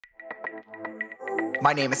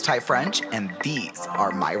My name is Ty French, and these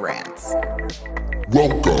are my rants.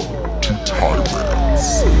 Welcome to Ty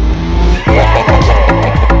Rants.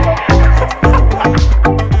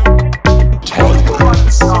 Ty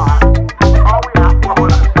Rants.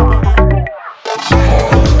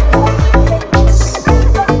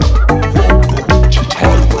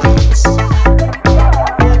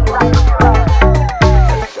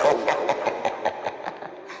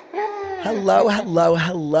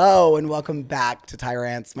 Hello, and welcome back to Ty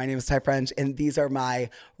Rants. My name is Ty French, and these are my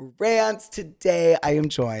rants. Today, I am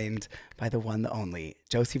joined by the one, the only,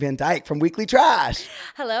 Josie Van Dyke from Weekly Trash.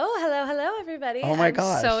 Hello, everybody. Oh my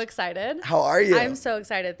gosh. I'm so excited. How are you? I'm so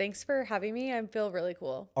excited. Thanks for having me. I feel really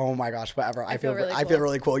cool. Oh my gosh, whatever. I feel really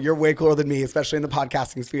really cool. You're way cooler than me, especially in the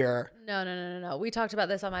podcasting sphere. No. We talked about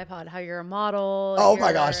this on my pod, how you're a model. Oh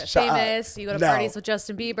my gosh, shut famous. up. You go to No. parties with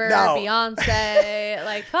Justin Bieber, No. Beyonce.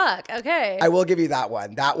 Like, fuck, okay. I will give you that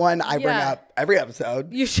one. That one I bring up every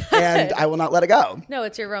episode. You should. And I will not let it go. No,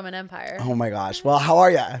 it's your Roman Empire. Oh my gosh. Well, how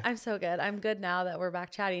are you? I'm so good. I'm good now that we're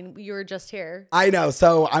back chatting. You were just here. I know.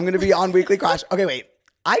 So I'm going to be on Weekly Crash. Okay, wait.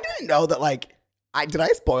 I didn't know that, did I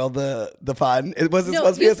spoil the fun? Was it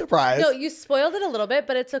supposed to be a surprise? No, you spoiled it a little bit,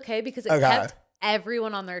 but it's okay because it kept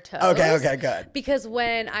everyone on their toes. Okay, good. Because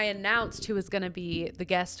when I announced who was going to be the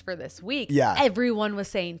guest for this week, everyone was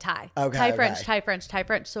saying Ty. Okay, Ty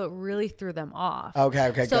French. So it really threw them off.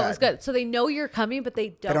 Okay, So it was good. So they know you're coming, but they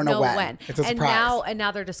don't know when. It's a surprise. And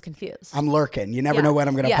now they're just confused. I'm lurking. You never know when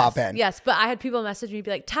I'm going to pop in. Yes, but I had people message me be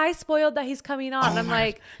like, Ty spoiled that he's coming on. And I'm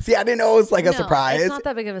like, see, I didn't know it was a surprise. It's not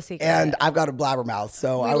that big of a secret. And I've got a blabbermouth,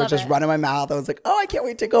 so I was just it. running my mouth. I was like, oh, I can't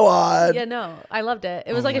wait to go on. Yeah, no, I loved it.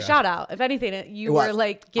 It was like a shout out. If anything, you were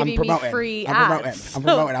like giving me free ads. I'm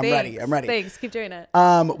promoting. I'm ready. Thanks. Keep doing it.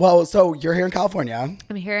 Well, so you're here in California.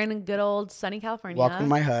 I'm here in good old sunny California. Welcome to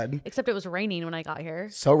my hood. Except it was raining when I got here.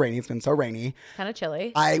 So rainy. It's been so rainy. Kind of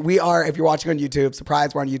chilly. We are, if you're watching on YouTube,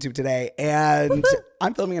 surprise, we're on YouTube today. And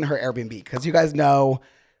I'm filming in her Airbnb because you guys know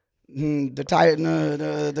the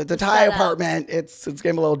Thai apartment, it's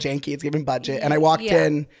getting a little janky. It's giving budget. And I walked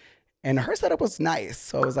in. And her setup was nice.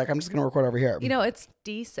 So I was like, I'm just going to record over here. You know, it's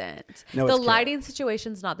decent. No, the lighting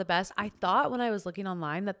situation's not the best. I thought when I was looking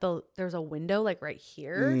online that there's a window like right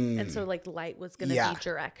here. And so like light was going to be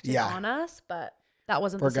directed on us. But that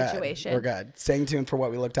wasn't the situation. We're good. Staying tuned for what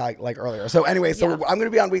we looked at like earlier. So anyway, I'm going to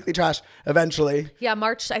be on Weekly Trash eventually. Yeah,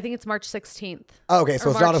 I think it's March 16th. Oh, okay, so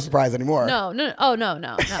it's not a surprise anymore. No. Oh,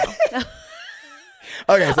 no.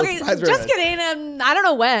 Okay, so just kidding. I don't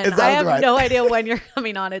know when. I have no idea when you're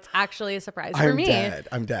coming on. It's actually a surprise for me.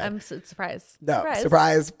 I'm dead. I'm surprised. No,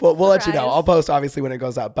 surprise. We'll let you know. I'll post obviously when it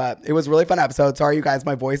goes up. But it was a really fun episode. Sorry, you guys,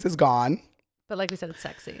 my voice is gone. But like we said, it's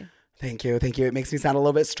sexy. Thank you. It makes me sound a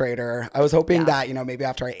little bit straighter. I was hoping that, maybe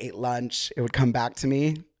after I ate lunch, it would come back to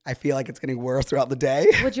me. I feel like it's getting worse throughout the day.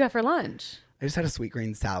 What'd you have for lunch? I just had a sweet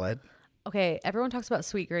green salad. Okay, everyone talks about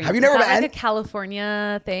sweet greens. Have you never been? Like a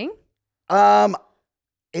California thing?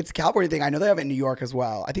 It's a California thing. I know they have it in New York as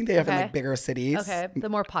well. I think they have it in like bigger cities. Okay, the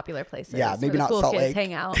more popular places. Yeah, maybe not cool Salt kids Lake.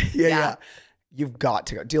 Hang out. Yeah. You've got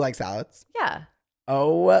to go. Do you like salads? Yeah.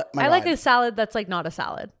 Oh my God. I like a salad that's like not a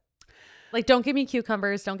salad. Like, don't give me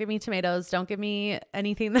cucumbers. Don't give me tomatoes. Don't give me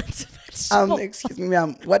anything that's vegetable. Excuse me,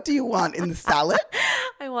 ma'am. What do you want in the salad?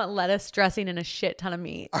 I want lettuce, dressing, and a shit ton of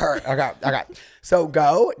meat. All right. Okay. So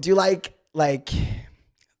go. Do you like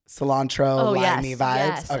cilantro, limey vibes?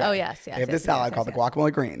 Yes. Okay. Oh, yes. They have this salad called the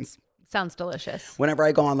guacamole greens. Sounds delicious. Whenever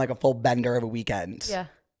I go on like a full bender of a weekend,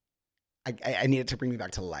 I need it to bring me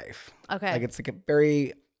back to life. Okay. Like it's like a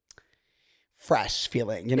very fresh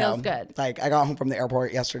feeling, Feels good. Like I got home from the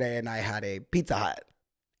airport yesterday and I had a Pizza Hut.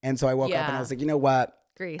 And so I woke up and I was like, you know what?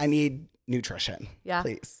 Grease. I need nutrition. Yeah.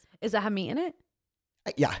 Please. Does it have meat in it?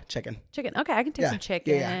 Yeah. Chicken. Okay. I can take some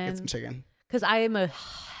chicken. Yeah. Get some chicken. Because I am a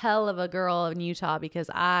hell of a girl in Utah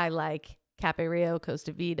because I like Cape Rio,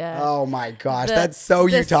 Costa Vida. Oh my gosh. That's so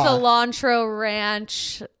Utah. The cilantro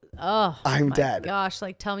ranch. Oh, I'm dead. Gosh.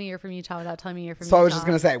 Like tell me you're from Utah without telling me you're from Utah. So I was just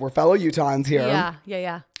going to say, we're fellow Utahns here.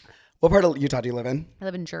 Yeah. What part of Utah do you live in? I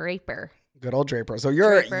live in Draper. Good old Draper. So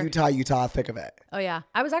you're Utah thick of it. Oh, yeah.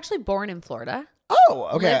 I was actually born in Florida. Oh,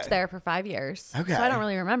 okay. Lived there for 5 years. Okay. So I don't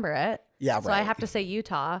really remember it. Yeah, right. So I have to say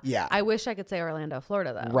Utah. Yeah. I wish I could say Orlando,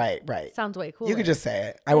 Florida, though. Right. Sounds way cooler. You could just say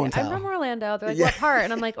it. I won't tell. I'm from Orlando. They're like, what part?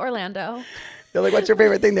 And I'm like, Orlando. They're like, what's your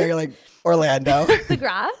favorite thing there? You're like, Orlando. The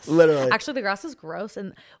grass? Literally. Actually, the grass is gross.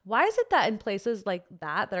 And why is it that in places like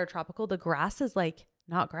that are tropical, the grass is like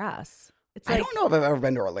not grass? It's like, I don't know if I've ever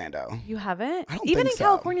been to Orlando. You haven't? I don't Even think in so.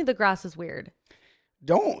 California, the grass is weird.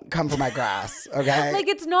 Don't come for my grass, okay? Like,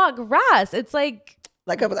 it's not grass. It's like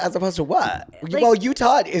Like as opposed to what? Well,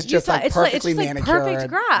 Utah is just like perfectly manicured. Perfect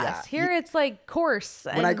grass. Here it's like coarse.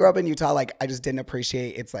 When I grew up in Utah, like I just didn't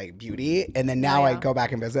appreciate its like beauty, and then now I go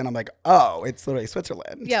back and visit, and I'm like, oh, it's literally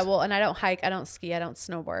Switzerland. Yeah, well, and I don't hike, I don't ski, I don't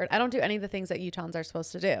snowboard, I don't do any of the things that Utahns are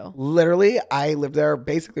supposed to do. Literally, I lived there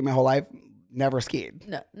basically my whole life. Never skied.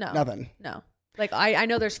 No, Nothing. No. Like I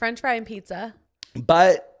know there's French fry and pizza.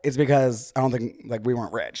 But it's because I don't think like we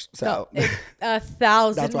weren't rich. So no,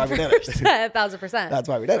 1,000%. That's why we did it. 1,000%. That's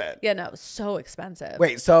why we did it. Yeah, no, it was so expensive.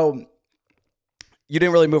 Wait, so you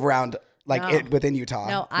didn't really move around like within Utah?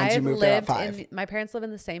 No, I lived in, my parents live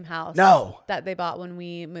in the same house. That they bought when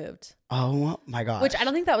we moved. Oh my gosh. Which I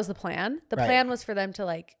don't think that was the plan. The plan was for them to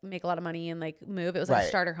like make a lot of money and like move. It was like a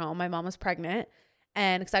starter home. My mom was pregnant.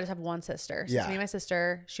 And because I just have one sister. So it's me and my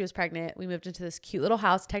sister. She was pregnant. We moved into this cute little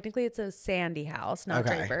house. Technically, it's a Sandy house, not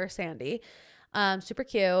Draper, Sandy. Super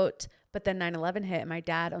cute. But then 9/11 hit and my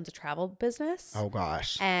dad owns a travel business. Oh,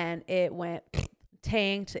 gosh. And it went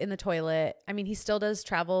tanked in the toilet. I mean, he still does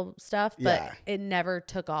travel stuff, but it never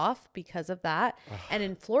took off because of that. Ugh. And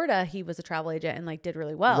in Florida, he was a travel agent and like did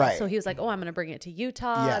really well. Right. So he was like, oh, I'm going to bring it to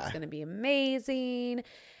Utah. It's going to be amazing.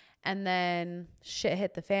 And then shit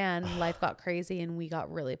hit the fan, life got crazy, and we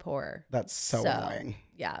got really poor. That's so annoying.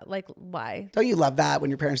 Yeah, like why? Don't you love that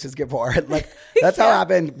when your parents just get poor? Like that's how it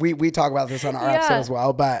happened. We talk about this on our episode as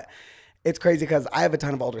well, but it's crazy because I have a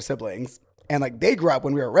ton of older siblings. And like they grew up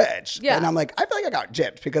when we were rich. Yeah. And I'm like, I feel like I got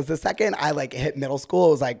gypped because the second I like hit middle school,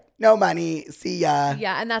 it was like, no money, see ya.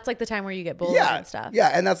 Yeah. And that's like the time where you get bullied and stuff. Yeah.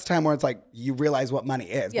 And that's the time where it's like, you realize what money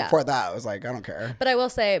is. Yeah. Before that, I was like, I don't care. But I will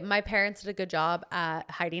say my parents did a good job at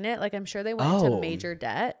hiding it. Like I'm sure they went into major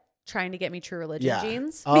debt trying to get me True Religion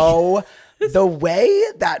jeans. Oh, the way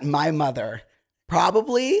that my mother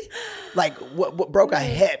probably like broke a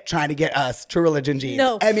hip trying to get us True Religion jeans.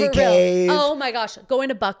 No, MEKs. Oh my gosh. Going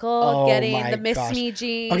to Buckle, getting the Miss Me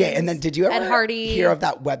jeans. Okay, and then did you ever hear of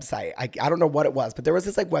that website? I don't know what it was, but there was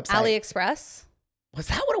this like website. AliExpress? Was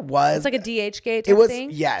that what it was? It's like a DHgate type thing?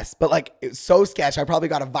 Yes, but like it was so sketch. I probably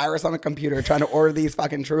got a virus on the computer trying to order these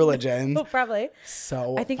fucking True Religions. Oh, probably.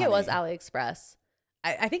 So I think it was AliExpress.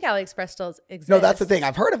 I think AliExpress still exists. No, that's the thing.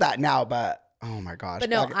 I've heard of that now, but oh my gosh. But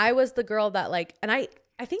no, I was the girl that like, and I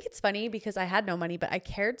think it's funny because I had no money, but I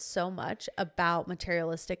cared so much about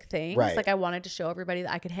materialistic things. Right. Like I wanted to show everybody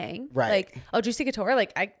that I could hang. Right. Like, oh, Juicy Couture?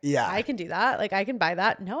 Like I can do that. Like I can buy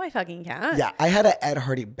that. No, I fucking can't. Yeah. I had an Ed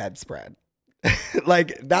Hardy bedspread.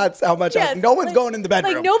 Like that's how much no one's going in the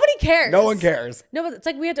bedroom. Like nobody cares. No one cares. No, but it's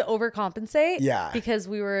like we had to overcompensate. Yeah. Because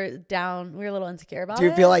we were down. We were a little insecure about it. Do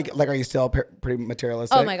you feel like are you still pretty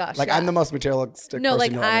materialistic? Oh my gosh. Like I'm the most materialistic no,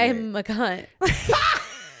 person. No, like I'm a cunt.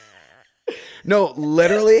 No,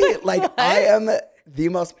 literally, like I am the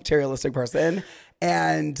most materialistic person,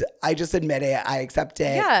 and I just admit it. I accept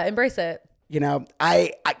it. Yeah, embrace it. You know,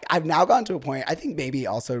 I've now gotten to a point. I think maybe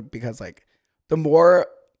also because like the more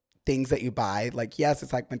things that you buy, like yes,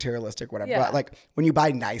 it's like materialistic, whatever. But like when you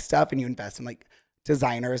buy nice stuff and you invest in like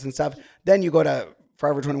designers and stuff, then you go to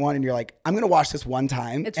Forever 21 and you're like, I'm going to wash this one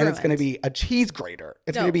time and it's going to be a cheese grater.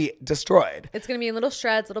 It's going to be destroyed. It's going to be in little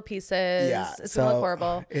shreds, little pieces. Yeah. It's going to look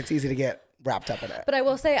horrible. It's easy to get wrapped up in it. But I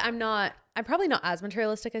will say I'm probably not as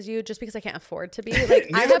materialistic as you just because I can't afford to be.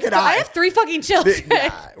 Like I have 3 fucking children.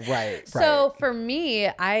 Yeah, right. So for me,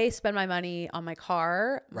 I spend my money on my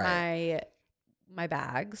car, my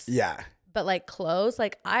bags. Yeah. But like clothes,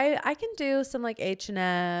 like I can do some like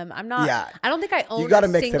H&M. I'm not. Yeah. I don't think I own I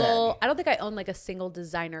don't think I own like a single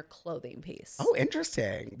designer clothing piece. Oh,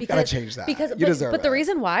 interesting. You gotta change that. Because you deserve it. But the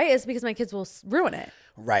reason why is because my kids will ruin it.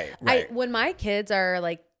 Right. When my kids are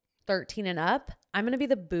like 13 and up, I'm gonna be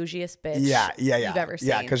the bougiest bitch you've ever seen.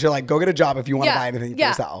 Yeah, because you're like, go get a job if you want to buy anything for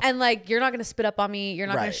yourself. And like, you're not gonna spit up on me. You're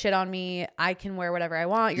not gonna shit on me. I can wear whatever I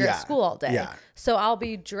want. You're at school all day. Yeah. So I'll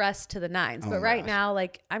be dressed to the nines. But right now,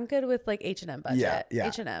 like, I'm good with like H&M budget. Yeah.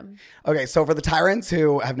 H&M. Okay, so for the tyrants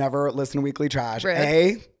who have never listened to Weekly Trash,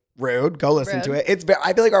 rude. Go listen to it.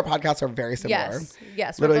 I feel like our podcasts are very similar.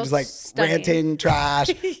 Yes. Literally just like ranting, trash,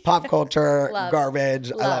 pop culture,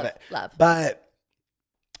 garbage. I love it. But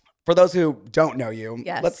for those who don't know you,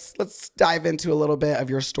 let's dive into a little bit of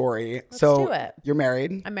your story. Let's do it. You're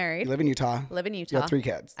married. I'm married. You live in Utah. You have 3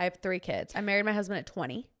 kids. I have 3 kids. I married my husband at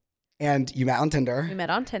 20. And you met on Tinder. We met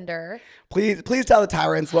on Tinder. Please tell the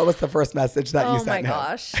tyrants what was the first message that you sent him. Oh my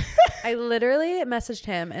gosh. I literally messaged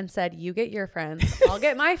him and said, you get your friends, I'll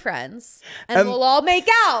get my friends, and we'll all make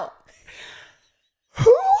out.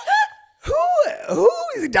 Who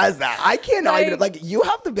does that? I can't even, like, you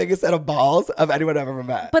have the biggest set of balls of anyone I've ever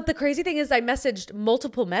met. But the crazy thing is I messaged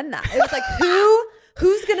multiple men that. It was like,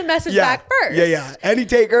 who's going to message back first? Yeah. Any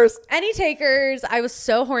takers? Any takers. I was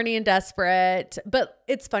so horny and desperate. But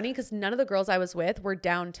it's funny because none of the girls I was with were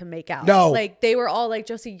down to make out. No. Like they were all like,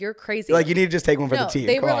 Josie, you're crazy. Like you need to just take one for the team.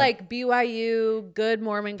 They were like BYU, good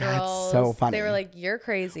Mormon girls. That's so funny. They were like, you're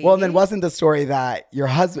crazy. Well, and then wasn't the story that your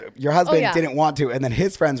husband didn't want to, and then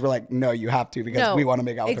his friends were like, no, you have to because we want to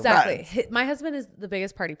make out with exactly. your friends. My husband is the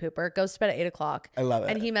biggest party pooper. Goes to bed at 8:00. I love it.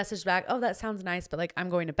 And he messaged back, oh, that sounds nice, but like I'm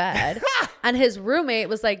going to bed. And his roommate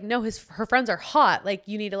was like, no, her friends are hot. Like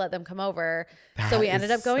you need to let them come over. So we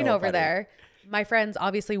ended up going over there. My friends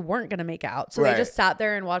obviously weren't going to make out. So they just sat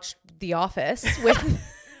there and watched The Office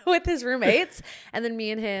with his roommates. And then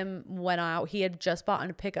me and him went out. He had just bought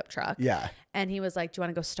a pickup truck. Yeah. And he was like, do you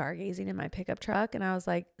want to go stargazing in my pickup truck? And I was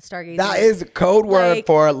like, stargazing. That is code word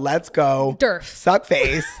for let's go. Durf. Suck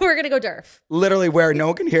face. We're going to go durf. Literally where no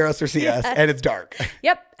one can hear us or see us and it's dark.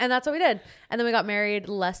 Yep. And that's what we did. And then we got married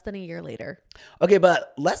less than a year later. Okay,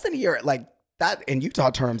 but less than a year, like that in Utah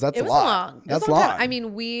terms, that's a lot. That's long. I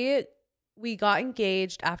mean, we got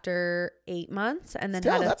engaged after 8 months and then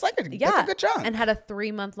that's a good chunk. And had a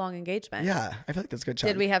 3-month-long engagement. Yeah, I feel like that's a good chunk.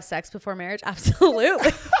 Did we have sex before marriage?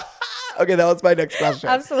 Absolutely. Okay, that was my next question.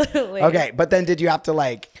 Absolutely. Okay, but then did you have to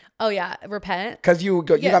like? Oh yeah, repent? Because you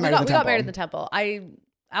got married in the temple. We got married in the temple.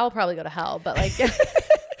 I'll probably go to hell, but like.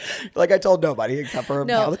 Like I told nobody except for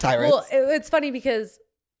all the tyrants. Well, it's funny because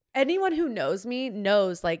anyone who knows me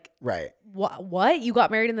knows like, right. What? You got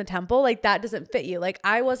married in the temple? Like that doesn't fit you. Like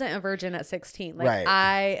I wasn't a virgin at 16. Like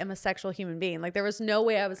I am a sexual human being. Like there was no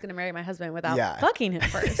way I was going to marry my husband without fucking him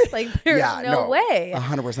first. Like there's no way.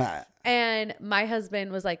 100%. And my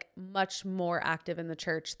husband was like much more active in the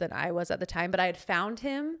church than I was at the time, but I had found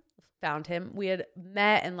him. We had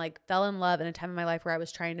met and like fell in love in a time in my life where I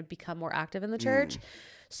was trying to become more active in the church.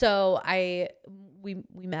 So we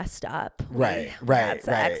messed up. Right.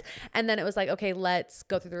 And then it was like, okay, let's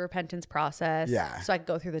go through the repentance process. Yeah. So I could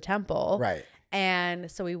go through the temple. Right. And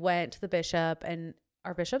so we went to the bishop and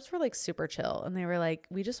our bishops were like super chill. And they were like,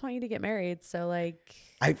 we just want you to get married. So like,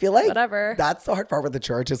 I feel like whatever. That's the hard part with the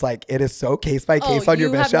church is like, it is so case by case on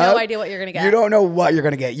your bishop. You have no idea what you're going to get. You don't know what you're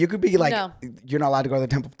going to get. You could be like, you're not allowed to go to the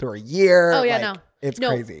temple for a year. Oh yeah, like, no. It's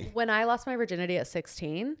crazy. When I lost my virginity at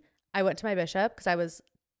 16, I went to my bishop because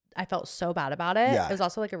I felt so bad about it. Yeah. It was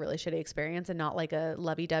also like a really shitty experience and not like a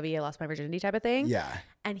lovey-dovey, I lost my virginity type of thing. Yeah.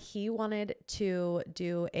 And he wanted to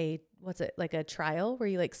do like a trial where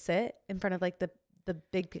you like sit in front of like the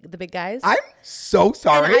big guys. I'm so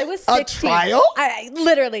sorry. And I was 16. A trial? I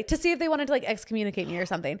literally to see if they wanted to like excommunicate me or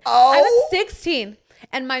something. Oh. I was 16.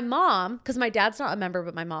 And my mom, because my dad's not a member,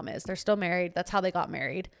 but my mom is. They're still married. That's how they got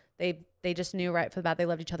married. They just knew right from the bat they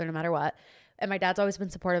loved each other no matter what. And my dad's always been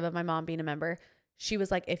supportive of my mom being a member. She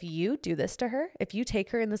was like, if you do this to her, if you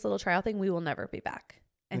take her in this little trial thing, we will never be back.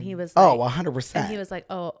 And he was like, 100%. And he was like,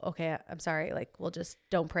 oh, okay, I'm sorry. Like, we'll just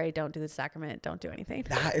don't pray, don't do the sacrament, don't do anything.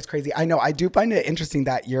 That is crazy. I know. I do find it interesting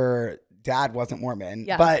that your dad wasn't Mormon,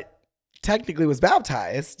 but technically was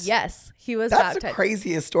baptized. Yes, he was baptized. That's the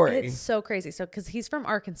craziest story. It's so crazy. So, because he's from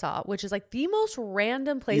Arkansas, which is like the most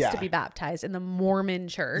random place to be baptized in the Mormon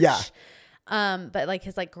church. Yeah. But like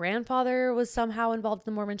his like grandfather was somehow involved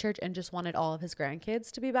in the Mormon church and just wanted all of his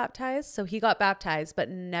grandkids to be baptized. So he got baptized, but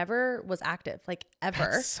never was active, like ever.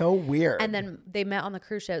 That's so weird. And then they met on the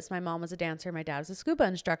cruise ships. My mom was a dancer. My dad was a scuba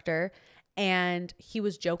instructor. And he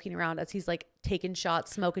was joking around as he's like taking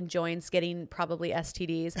shots, smoking joints, getting probably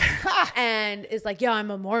STDs and is like, yeah,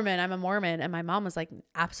 I'm a Mormon. And my mom was like,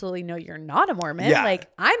 absolutely no, you're not a Mormon. Yeah. Like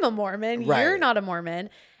I'm a Mormon. Right. You're not a Mormon.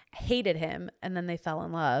 Hated him. And then they fell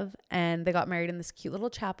in love and they got married in this cute little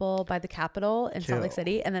chapel by the Capitol in Salt Lake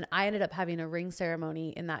City. And then I ended up having a ring ceremony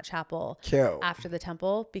in that chapel after the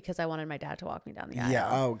temple because I wanted my dad to walk me down the aisle. Yeah.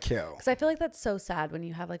 Oh, cute. Because I feel like that's so sad when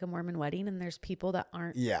you have like a Mormon wedding and there's people that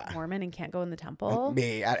aren't Mormon and can't go in the temple.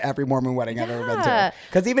 Me at every Mormon wedding I've ever been to.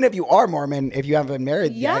 Because even if you are Mormon, if you haven't been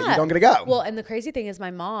married yet, you don't get to go. Well, and the crazy thing is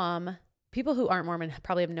my mom, people who aren't Mormon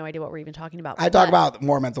probably have no idea what we're even talking about. I talk about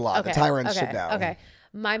Mormons a lot. Okay, the tyrants should know. Okay.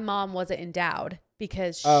 My mom wasn't endowed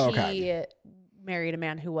because she married a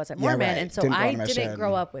man who wasn't Mormon. And so I didn't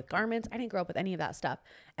grow up with garments. I didn't grow up with any of that stuff.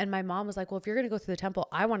 And my mom was like, well, if you're going to go through the temple,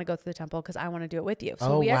 I want to go through the temple because I want to do it with you.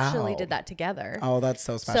 So we actually did that together. Oh, that's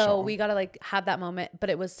so special. So we got to like have that moment. But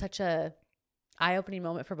it was such a eye-opening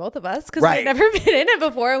moment for both of us because we'd never been in it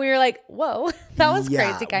before. And we were like, whoa, that was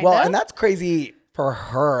crazy kind of. Well, and that's crazy for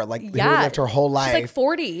her, like who lived her whole life. She's like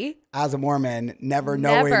 40 as a Mormon, never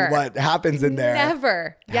knowing what happens in there.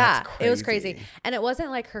 Never. That's It was crazy. And it wasn't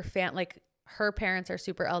like her parents are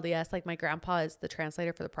super LDS. Like my grandpa is the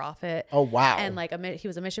translator for the prophet. Oh, wow. And like he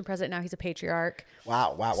was a mission president. Now he's a patriarch.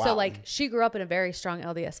 Wow. So like she grew up in a very strong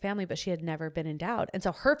LDS family, but she had never been endowed. And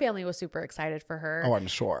so her family was super excited for her. Oh, I'm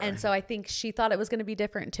sure. And so I think she thought it was going to be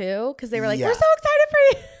different too. Cause they were like, we're so excited for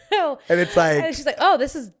you. And it's like, and she's like, oh,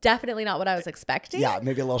 this is definitely not what I was expecting. Yeah.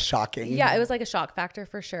 Maybe a little shocking. Yeah. It was like a shock factor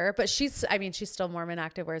for sure. But she's still Mormon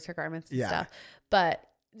active, wears her garments and stuff. But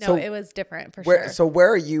no, it was different for sure. So where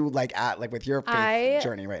are you like at like with your faith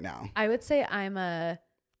journey right now? I would say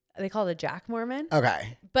they call it a Jack Mormon.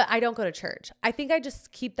 Okay. But I don't go to church. I think I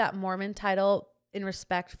just keep that Mormon title in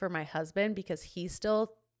respect for my husband because he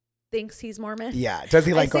still thinks he's Mormon. Yeah. Does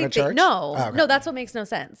he like go to church? No. Oh, okay. No, that's what makes no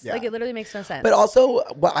sense. Yeah. Like it literally makes no sense. But also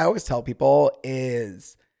what I always tell people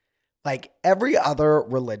is like every other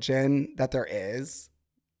religion that there is,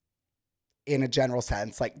 in a general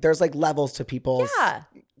sense, like there's like levels to people's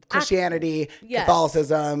Christianity,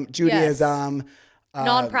 Catholicism, Judaism,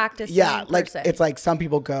 non-practicing like person. it's like some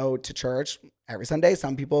people go to church every Sunday,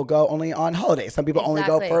 some people go only on holidays, some people only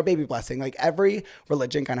go for a baby blessing. Like every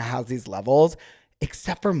religion kind of has these levels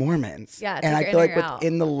except for Mormons. Yeah, and I feel like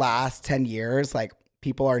within the last 10 years, like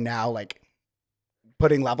people are now like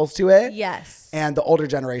putting levels to it. Yes. And the older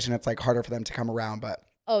generation, it's like harder for them to come around, but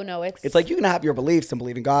oh no, it's like you can have your beliefs and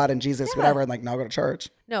believe in God and Jesus, whatever, and like not go to church.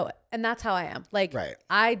 No, and that's how I am. Like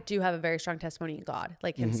I do have a very strong testimony in God,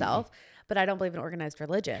 like himself, but I don't believe in organized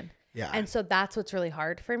religion. Yeah. And so that's what's really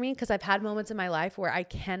hard for me because I've had moments in my life where I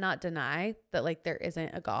cannot deny that like there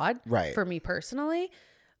isn't a God for me personally.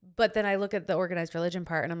 But then I look at the organized religion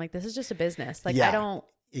part and I'm like, this is just a business. Like I don't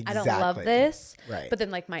love this. Right. But then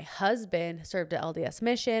like my husband served at LDS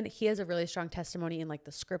mission. He has a really strong testimony in like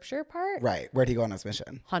the scripture part. Right. Where'd he go on his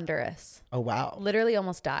mission? Honduras. Oh, wow. Literally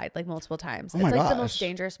almost died like multiple times. Oh my it's like gosh. the most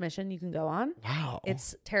dangerous mission you can go on. Wow.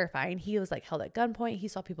 It's terrifying. He was like held at gunpoint. He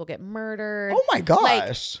saw people get murdered. Oh my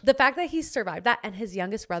gosh. Like, the fact that he survived that and his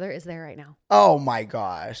youngest brother is there right now. Oh my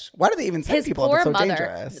gosh. Why do they even send his people if poor it's so mother,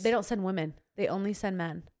 dangerous? They don't send women. They only send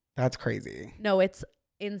men. That's crazy. No, it's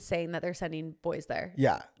insane that they're sending boys there.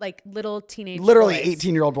 Yeah. Like little teenage literally boys.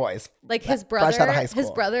 18-year-old boys. Like his brother, fresh out of high school.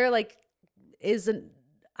 his brother like isn't,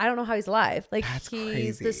 I don't know how he's alive. Like That's he's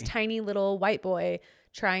crazy. this tiny little white boy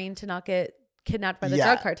trying to not get kidnapped by the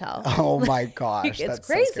drug cartel. Oh my gosh. It's that's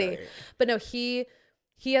crazy. So scary. But no, he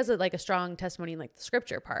has a strong testimony in like the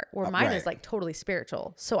scripture part where mine is like totally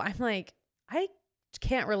spiritual. So I'm like, I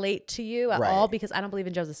can't relate to you at all because I don't believe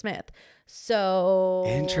in Joseph Smith. So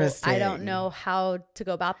interesting. I don't know how to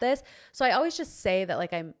go about this. So I always just say that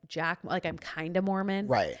like I'm kind of Mormon.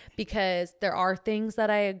 Right. Because there are things that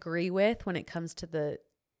I agree with when it comes to the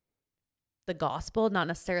gospel, not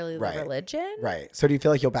necessarily the religion. Right. So do you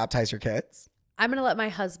feel like you'll baptize your kids? I'm going to let my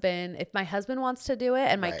husband, if my husband wants to do it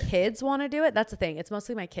and my kids want to do it, that's the thing. It's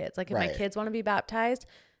mostly my kids. Like if my kids want to be baptized,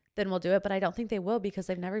 then we'll do it. But I don't think they will because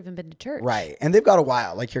they've never even been to church. Right. And they've got a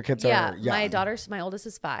while. Like your kids are young. My oldest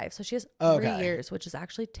is 5. So she has 3 years, which is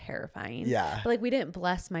actually terrifying. Yeah. But like we didn't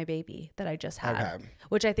bless my baby that I just had,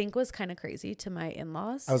 which I think was kind of crazy to my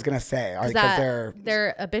in-laws. I was going to say, because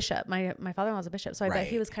they're a bishop. My father-in-law's a bishop. So I bet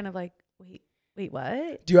he was kind of like, wait,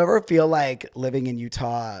 what? Do you ever feel like living in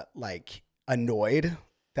Utah, like annoyed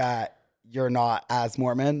that you're not as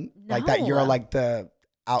Mormon? No. Like that you're like the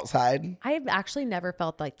outside? I've actually never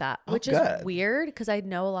felt like that, which is weird because I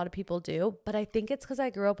know a lot of people do, but I think it's because I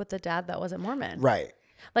grew up with a dad that wasn't Mormon. Right.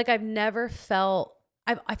 Like I've never felt,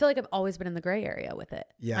 I feel like I've always been in the gray area with it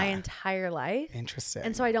my entire life. Interesting.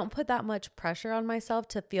 And so I don't put that much pressure on myself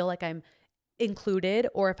to feel like I'm included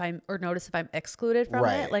or notice if I'm excluded from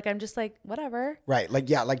it. Like I'm just like, whatever. Right. Like,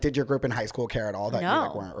 yeah. Like did your group in high school care at all that you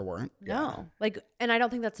like weren't or weren't? No. Yeah. Like, and I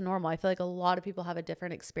don't think that's normal. I feel like a lot of people have a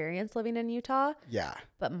different experience living in Utah. Yeah.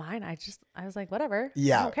 But mine, I was like, whatever.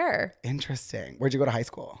 Yeah. I don't care. Interesting. Where'd you go to high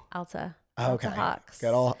school? Alta. Oh, okay. Alta Hawks.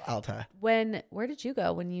 Good old Alta. Where did you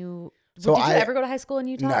go when you... Did you ever go to high school in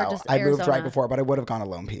Utah? No, or just I Arizona? moved right before, but I would have gone to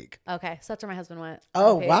Lone Peak. Okay, so that's where my husband went.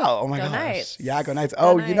 Oh, okay. wow. Oh, my Go gosh. Knights. Yeah, go Knights. Go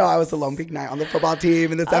Oh, Knights. you know, I was the Lone Peak Knight on the football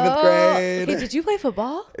team in the 7th grade. Okay, did you play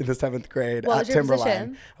football? In the 7th grade What at was your Timberline.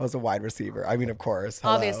 position? I was a wide receiver. I mean, of course.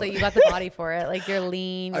 Hello. Obviously, you got the body for it. Like, you're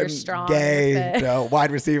lean, you're I'm strong. Gay, you're fit. no,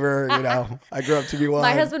 wide receiver, you know. I grew up to be one.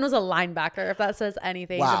 My husband was a linebacker, if that says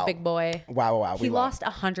anything. Wow. He's a big boy. Wow. He lost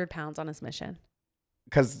 100 pounds on his mission.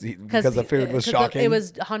 Because the food was shocking. It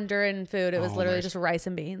was Honduran food. It was literally my just rice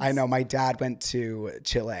and beans. I know. My dad went to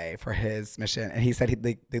Chile for his mission, and he said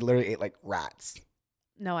they literally ate like rats.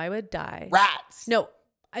 No, I would die. Rats. No,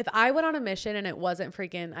 if I went on a mission and it wasn't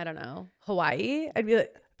freaking, I don't know, Hawaii, I'd be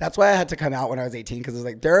like, That's why I had to come out when I was 18 because it was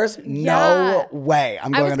like, there's no way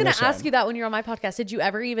I'm going on a mission. I was going to ask you that when you were on my podcast. Did you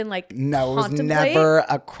ever even like No, it was never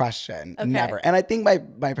a question. Okay. Never. And I think my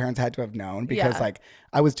parents had to have known because like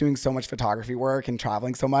I was doing so much photography work and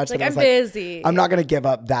traveling so much. Like that I'm busy. I'm not going to give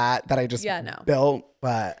up that I just built.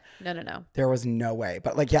 But no. There was no way.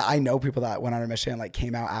 But like, I know people that went on a mission and like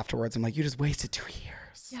came out afterwards. I'm like, you just wasted 2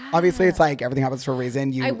 years. Yeah. Obviously, it's like everything happens for a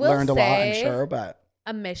reason. You learned a lot, I'm sure, but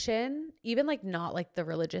a mission, even like not like the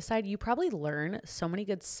religious side, you probably learn so many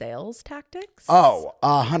good sales tactics. Oh,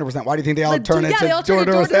 100%. Why do you think they all turn into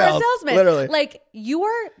door-to-door salesmen? Literally. Like you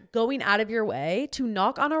are going out of your way to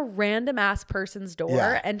knock on a random ass person's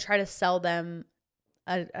door and try to sell them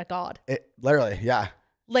a god. Literally, yeah.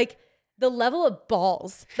 Like the level of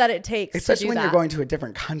balls that it takes, especially to do when that. you're going to a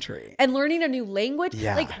different country and learning a new language.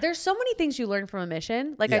 Yeah. Like there's so many things you learn from a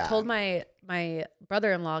mission. Like I told my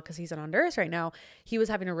brother-in-law, because he's in Honduras right now, he was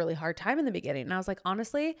having a really hard time in the beginning. And I was like,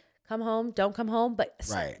 honestly, come home, don't come home. But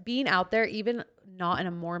being out there, even not in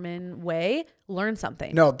a Mormon way, learn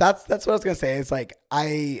something. No, that's what I was going to say. It's like,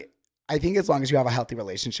 I think as long as you have a healthy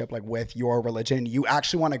relationship, like with your religion, you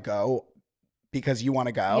actually want to go because you want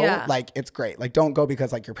to go. Yeah. Like it's great. Like don't go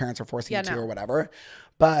because like your parents are forcing you to or whatever.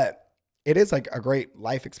 But it is like a great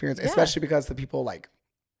life experience, especially because the people like,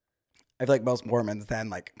 I feel like most Mormons then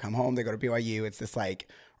like come home, they go to BYU. It's this like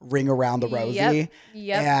ring around the rosy.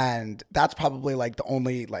 Yep. And that's probably like the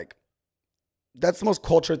only like, that's the most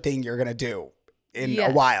cultured thing you're going to do in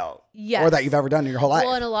a while. Or that you've ever done in your whole life.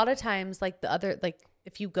 Well, and a lot of times like the other, like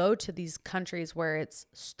if you go to these countries where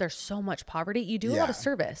there's so much poverty, you do a lot of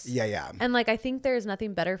service. Yeah. And like, I think there's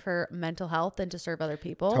nothing better for mental health than to serve other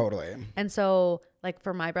people. Totally. And so like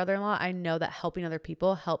for my brother-in-law, I know that helping other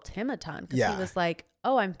people helped him a ton. Cause he was like,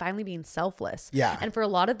 oh, I'm finally being selfless. Yeah. And for a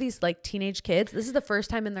lot of these like teenage kids, this is the first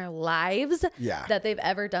time in their lives that they've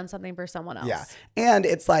ever done something for someone else. Yeah. And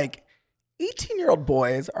it's like, 18-year-old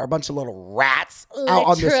boys are a bunch of little rats out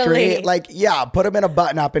on the street. Like, put them in a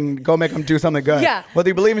button up and go make them do something good. Yeah. Whether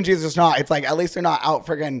you believe in Jesus or not, it's like, at least they're not out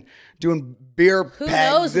friggin' doing beer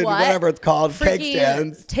pegs and whatever it's called, cake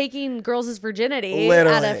stands. Taking girls' virginity at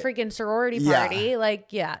a freaking sorority party.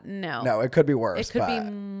 Like, no. No, it could be worse. It could be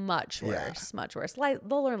much worse, much worse.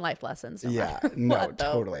 They'll learn life lessons.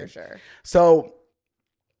 Totally. For sure. So,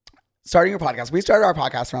 starting your podcast, we started our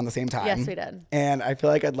podcast around the same time. Yes, we did. And I feel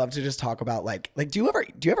like I'd love to just talk about like do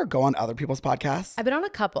you ever go on other people's podcasts? I've been on a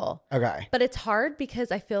couple. Okay. But it's hard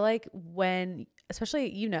because I feel like when,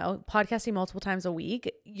 especially, podcasting multiple times a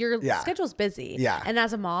week, your schedule's busy. Yeah. And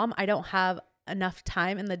as a mom, I don't have enough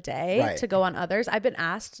time in the day to go on others. I've been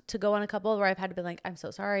asked to go on a couple where I've had to be like, I'm so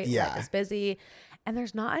sorry. Life is busy. And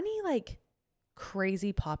there's not any like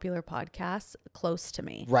crazy popular podcasts close to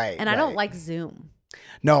me. Right. And I don't like Zoom.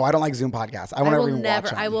 No, I don't like Zoom podcasts. I won't even watch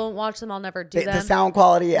them. I won't watch them. I'll never do them. The sound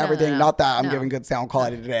quality, everything. Not that I'm giving good sound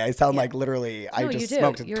quality today. I sound like literally I just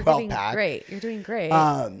smoked a 12-pack. Great. You're doing great.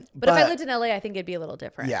 But if I lived in LA, I think it'd be a little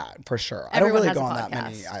different. Yeah, for sure. I don't really go on that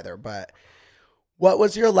many either. But what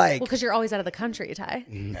was your like? Well, because you're always out of the country, Ty.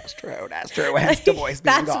 That's true. Hence the voice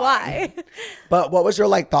being gone. That's why. But what was your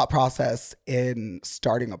like thought process in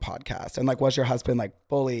starting a podcast? And like, was your husband like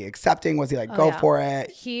fully accepting? Was he like, go for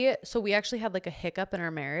it? So we actually had like a hiccup in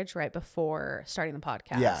our marriage right before starting the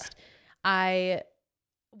podcast. Yeah.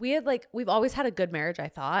 We've always had a good marriage, I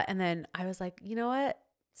thought. And then I was like, you know what?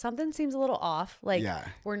 Something seems a little off. Like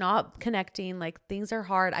we're not connecting. Like things are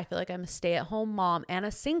hard. I feel like I'm a stay-at-home mom and a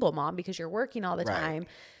single mom because you're working all the time.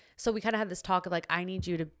 So we kind of had this talk of like, I need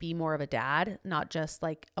you to be more of a dad, not just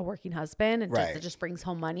like a working husband and that just brings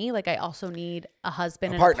home money. Like I also need a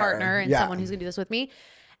husband and a partner and someone who's gonna do this with me.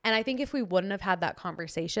 And I think if we wouldn't have had that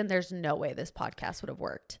conversation, there's no way this podcast would have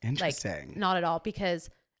worked. Interesting. Like, not at all, because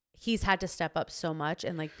he's had to step up so much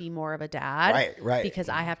and like be more of a dad. Right. Because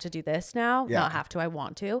I have to do this now. Not have to, I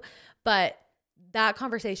want to. But that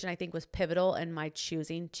conversation I think was pivotal in my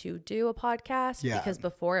choosing to do a podcast because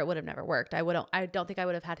before it would have never worked. I don't think I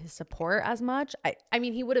would have had his support as much. I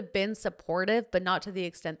mean, he would have been supportive, but not to the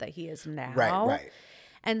extent that he is now. Right.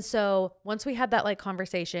 And so once we had that like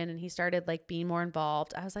conversation and he started like being more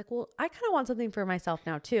involved, I was like, well, I kind of want something for myself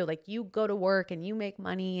now too. Like you go to work and you make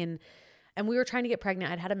money and we were trying to get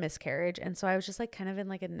pregnant. I'd had a miscarriage. And so I was just like kind of in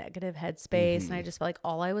like a negative headspace. And I just felt like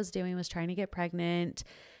all I was doing was trying to get pregnant.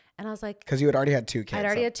 And I was like, because you had already had 2 kids. I'd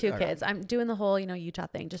already had 2 kids. I'm doing the whole, Utah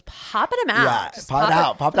thing, just popping them out. Yeah, just pop it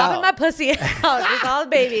out. Popping my pussy out. Just all the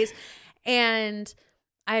babies. And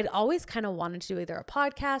I had always kind of wanted to do either a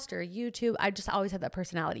podcast or a YouTube. I just always had that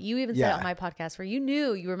personality. You even said on my podcast where you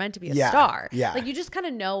knew you were meant to be a star. Yeah. Like you just kind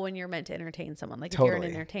of know when you're meant to entertain someone. Like if you're an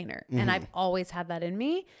entertainer. And I've always had that in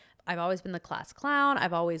me. I've always been the class clown.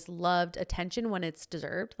 I've always loved attention when it's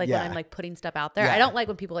deserved. Like Yeah. when I'm like putting stuff out there. Yeah. I don't like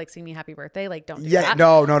when people like sing me happy birthday. Like don't do Yeah, that.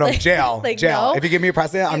 no, Like, jail, like, jail. no. If you give me a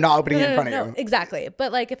present, I'm not opening it in front of you. Exactly.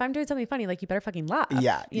 But like if I'm doing something funny, like you better fucking laugh.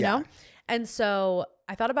 Yeah, You know? And so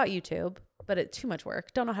I thought about YouTube, but it's too much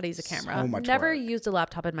work. Don't know how to use a camera. So much Never work. used a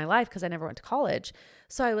laptop in my life because I never went to college.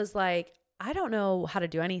 So I was like, I don't know how to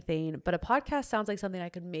do anything, but a podcast sounds like something I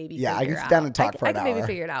could maybe figure out. I can sit down and talk for an hour. I could maybe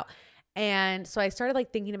figure it out. And so I started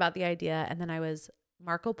like thinking about the idea, and then I was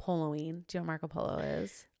Marco Poloing. Do you know what Marco Polo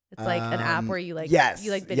is? It's like an app where you like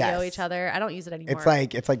video each other. I don't use it anymore.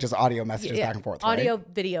 It's like just audio messages back and forth. Audio right?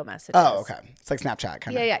 video messages. Oh, okay. It's like Snapchat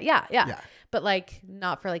kind of. Yeah. But like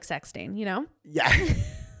not for like sexting, you know? Yeah.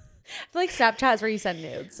 I feel like Snapchat is where you send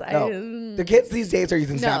nudes. No. The kids these days are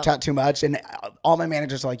using Snapchat too much, and all my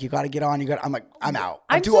managers are like, "You got to get on." I'm like, "I'm out.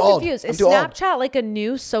 I'm too so old." Confused. Is too old. Snapchat like a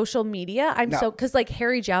new social media? Because like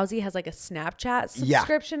Harry Jowsey has like a Snapchat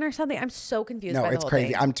subscription or something. I'm so confused. No, by the it's whole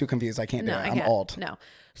crazy. thing. I'm too confused. I can't do it. I'm old. No.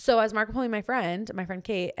 So I was Marco Poloing my friend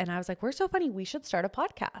Kate, and I was like, "We're so funny. We should start a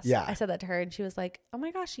podcast." Yeah. I said that to her, and she was like, "Oh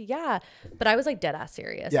my gosh, yeah." But I was like dead ass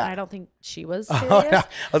serious. Yeah. And I don't think she was serious. Oh, no. I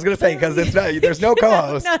was gonna say because there's no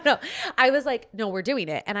co-host. No. I was like, no, we're doing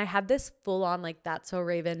it. And I had this full on like That's So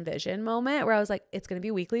Raven vision moment where I was like, it's going to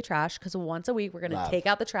be weekly trash because once a week we're going to take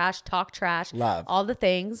out the trash, talk trash, all the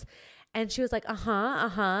things. And she was like,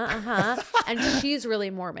 and she's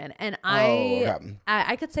really Mormon. And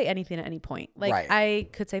I could say anything at any point. Like I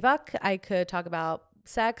could say fuck, I could talk about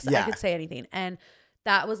sex, I could say anything. And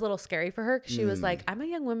that was a little scary for her because she was like, I'm a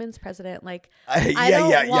young women's president. Like, I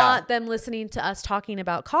don't want them listening to us talking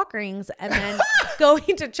about cock rings and then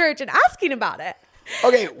going to church and asking about it.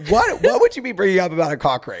 Okay, what would you be bringing up about a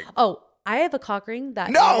cock ring? Oh, I have a cock ring that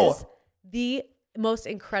is the most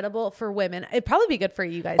incredible for women. It'd probably be good for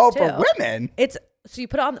you guys too. Oh, for women? So you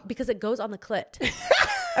put it on because it goes on the clit.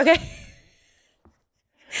 Okay.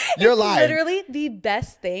 You're lying. Literally the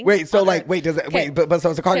best thing. Wait, so like, does it, but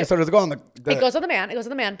so it's a cock ring, so does it go on the it goes on the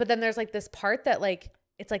man, but then there's like this part that like,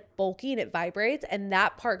 it's like bulky and it vibrates, and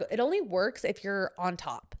that part, it only works if you're on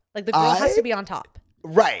top. Like the girl has to be on top.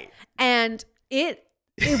 Right. And it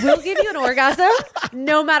will give you an orgasm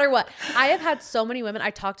no matter what. I have had so many women.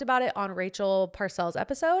 I talked about it on Rachel Parcells'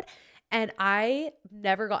 episode, and I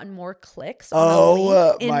never gotten more clicks on a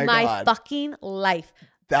link in my fucking life.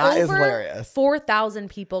 That is hilarious. 4,000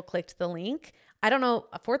 people clicked the link. I don't know,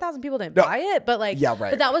 4,000 people didn't buy it, but like,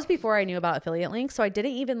 but that was before I knew about affiliate links. So I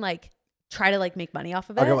didn't even like try to like make money off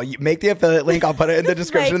of it. Okay, well, you make the affiliate link. I'll put it in the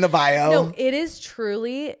description in the bio. No, it is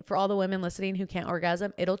truly for all the women listening who can't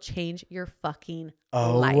orgasm. It'll change your fucking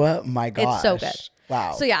life. Oh my gosh. It's so good.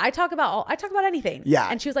 Wow. So yeah, I talk about anything. Yeah.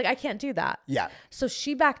 And she was like, I can't do that. Yeah. So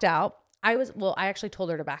she backed out. I actually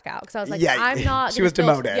told her to back out because I was like, yeah, I'm not. She was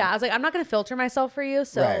demoted. Yeah. I was like, I'm not going to filter myself for you.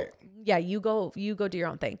 So yeah, you go do your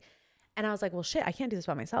own thing. And I was like, well, shit, I can't do this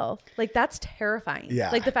by myself. Like, that's terrifying.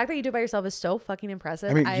 Yeah. Like, the fact that you do it by yourself is so fucking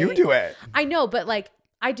impressive. I mean, you do it. I know, but like,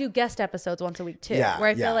 I do guest episodes once a week too. Yeah, where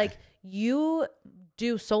I feel like you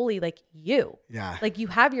do solely like you. Yeah. Like, you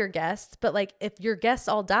have your guests, but like, if your guests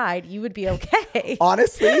all died, you would be okay.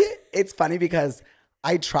 Honestly, it's funny because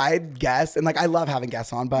I tried guests, and like, I love having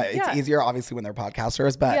guests on, but it's easier obviously when they're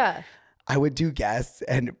podcasters. But I would do guests,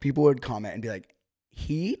 and people would comment and be like,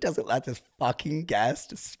 he doesn't let this fucking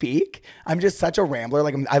guest speak. I'm just such a rambler.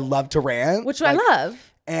 Like, I love to rant. Which I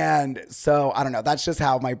love. And so, I don't know. That's just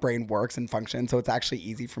how my brain works and functions. So it's actually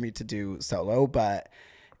easy for me to do solo, but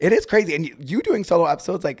it is crazy. And you doing solo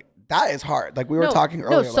episodes, like, that is hard. Like we were talking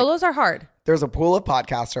earlier. No, solos are hard. There's a pool of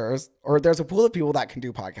podcasters, or there's a pool of people that can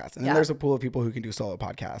do podcasts. And then there's a pool of people who can do solo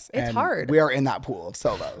podcasts. It's hard. We are in that pool of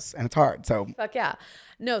solos, and it's hard. So fuck yeah.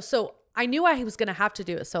 No, so I knew I was going to have to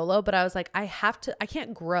do it solo, but I was like, I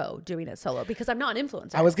can't grow doing it solo because I'm not an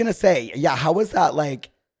influencer. I was going to say, how was that like?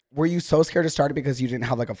 Were you so scared to start it because you didn't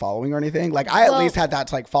have like a following or anything? Like I at least had that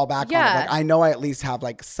to like fall back on. Like I know I at least have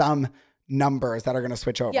like some numbers that are going to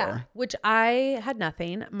switch over. Yeah, which I had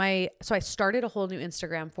nothing. So I started a whole new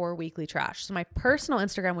Instagram for Weekly Trash. So my personal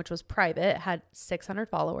Instagram, which was private, had 600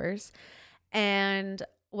 followers. And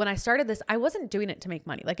when I started this, I wasn't doing it to make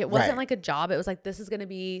money. Like it wasn't like a job. It was like, this is going to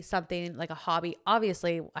be something like a hobby.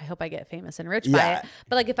 Obviously, I hope I get famous and rich by it.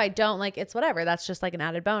 But like, if I don't, like, it's whatever. That's just like an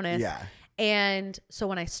added bonus. Yeah. And so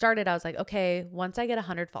when I started, I was like, okay, once I get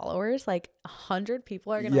 100 followers, like 100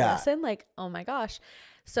 people are going to listen. Like, oh my gosh.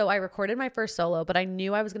 So I recorded my first solo, but I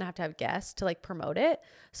knew I was going to have guests to like promote it.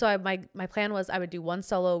 So my plan was I would do one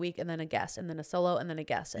solo a week and then a guest and then a solo and then a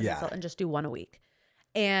guest and just do one a week.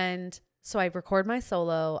 And So I record my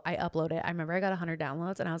solo, I upload it. I remember I got 100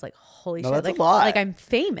 downloads and I was like, holy shit. That's like, a lot. Like I'm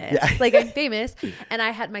famous. Yeah. Like I'm famous. And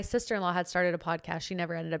I had my sister-in-law had started a podcast. She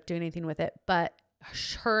never ended up doing anything with it, but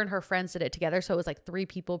her and her friends did it together. So it was like 3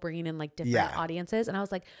 people bringing in like different audiences. And I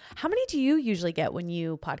was like, how many do you usually get when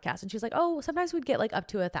you podcast? And she was like, oh, sometimes we'd get like up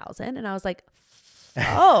to 1,000. And I was like,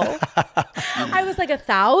 oh, I was like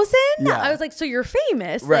 1,000. Yeah. I was like, so you're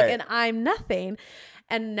famous. Right. Like, and I'm nothing.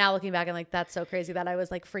 And now looking back, I'm like, that's so crazy that I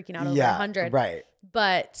was like freaking out over 100. Right.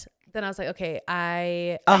 But then I was like, okay,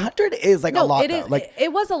 100 is like a lot. It is. Like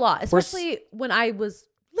it was a lot, especially when I was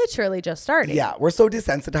literally just starting. Yeah, we're so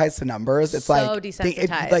desensitized to numbers. It's so like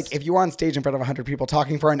desensitized. if you were on stage in front of 100 people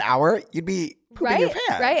talking for an hour, you'd be pooping your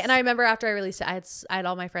pants. Right. And I remember after I released it, I had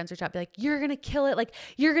all my friends reach out, be like, "You're gonna kill it! Like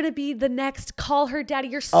you're gonna be the next. Call her daddy.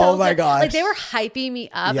 You're so oh my good." gosh. Like they were hyping me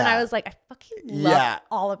up, and I was like, I fucking love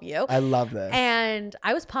all of you. I love this. And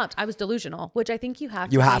I was pumped. I was delusional, which I think you have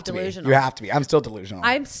to be delusional. You have to be. I'm still delusional.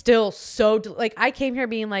 I'm still so like I came here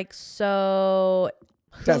being like so.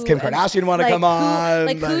 Does Kim Kardashian want to come on?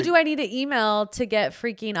 Who do I need to email to get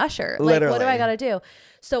freaking Usher? Like, Literally. what do I got to do?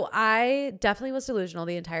 So I definitely was delusional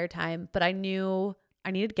the entire time, but I knew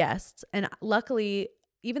I needed guests. And luckily,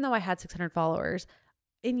 even though I had 600 followers,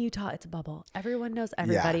 in Utah, it's a bubble. Everyone knows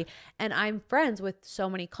everybody. Yeah. And I'm friends with so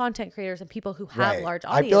many content creators and people who have large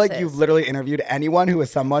audiences. I feel like you've literally interviewed anyone who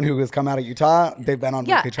is someone who has come out of Utah. They've been on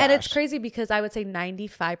Weekly Trash. And it's crazy because I would say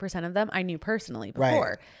 95% of them I knew personally before.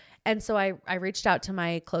 Right. And so I reached out to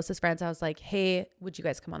my closest friends. I was like, hey, would you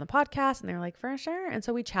guys come on the podcast? And they were like, for sure. And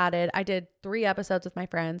so we chatted. I did 3 episodes with my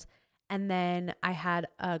friends. And then I had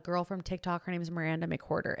a girl from TikTok. Her name is Miranda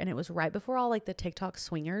McWhorter. And it was right before all like the TikTok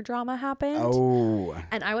swinger drama happened. Oh.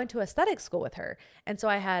 And I went to aesthetic school with her. And so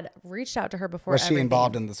I had reached out to her before. Was she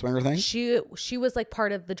involved in the swinger thing? She was like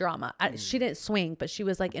part of the drama. She didn't swing, but she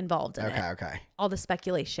was like involved in it. Okay. All the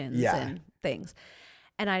speculations and things.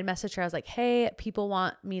 And I messaged her. I was like, hey, people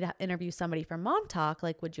want me to interview somebody from Mom Talk.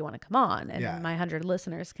 Like, would you want to come on? And my 100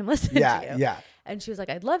 listeners can listen to you. Yeah. And she was like,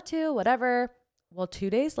 I'd love to, whatever. Well,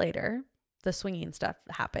 2 days later, the swinging stuff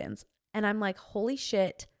happens. And I'm like, holy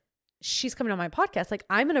shit, she's coming on my podcast. Like,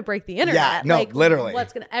 I'm going to break the internet. Yeah, no, like, literally.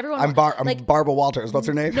 I'm Barbara Walters. What's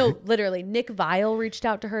her name? No, literally. Nick Viall reached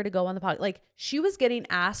out to her to go on the podcast. Like, she was getting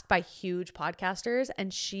asked by huge podcasters. And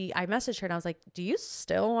I messaged her and I was like, do you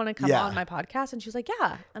still want to come on my podcast? And she was like,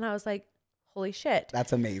 yeah. And I was like, holy shit.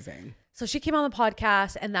 That's amazing. So she came on the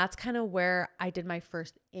podcast, and that's kind of where I did my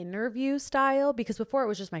first interview style, because before it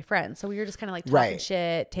was just my friends. So we were just kind of like talking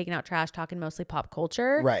shit, taking out trash, talking mostly pop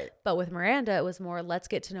culture. Right. But with Miranda, it was more, let's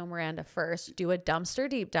get to know Miranda first, do a dumpster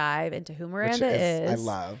deep dive into who Miranda is. I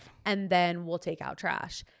love. And then we'll take out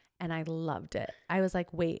trash. And I loved it. I was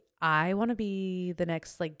like, wait, I want to be the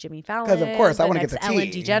next like Jimmy Fallon. Because of course I want to get the tea. Ellen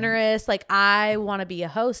DeGeneres. Like, I want to be a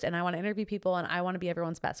host and I want to interview people and I want to be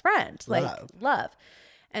everyone's best friend. Like, love.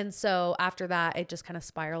 And so after that, it just kind of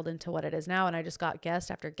spiraled into what it is now. And I just got guest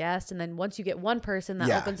after guest. And then once you get one person, that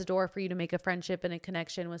opens a door for you to make a friendship and a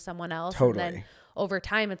connection with someone else. Totally. And then over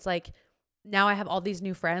time, it's like, now I have all these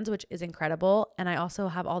new friends, which is incredible. And I also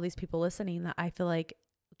have all these people listening that I feel like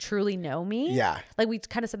truly know me. Yeah. Like, we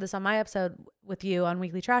kind of said this on my episode with you on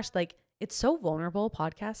Weekly Trash. Like, it's so vulnerable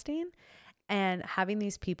podcasting. And having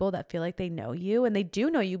these people that feel like they know you, and they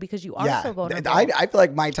do know you because you are so vulnerable. I feel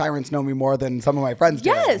like my tyrants know me more than some of my friends do.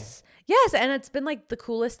 Yes. And it's been like the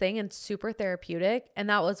coolest thing and super therapeutic. And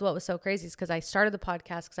that was what was so crazy, is because I started the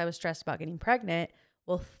podcast because I was stressed about getting pregnant.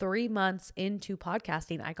 Well, 3 months into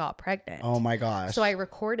podcasting, I got pregnant. Oh my gosh. So I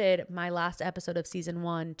recorded my last episode of season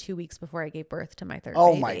 1 2 weeks before I gave birth to my third baby.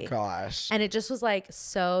 Oh my gosh. And it just was like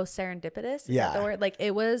so serendipitous. Is that the word? Like,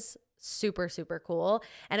 it was super, super cool.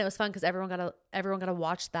 And it was fun because everyone got to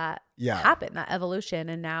watch that happen, that evolution.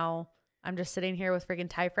 And now I'm just sitting here with freaking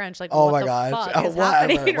Ty French. Like, oh what my the gosh. fuck is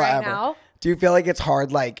happening right now? Do you feel like it's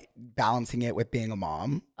hard, like, balancing it with being a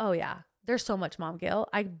mom? Oh yeah. There's so much mom guilt.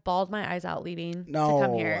 I bawled my eyes out leaving to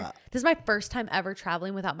come here. This is my first time ever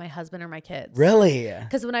traveling without my husband or my kids. Really?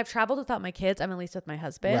 Because when I've traveled without my kids, I'm at least with my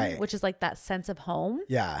husband, which is like that sense of home.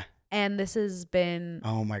 Yeah. And this has been a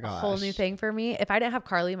whole new thing for me. If I didn't have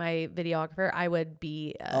Carly, my videographer, I would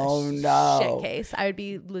be a shit case. I would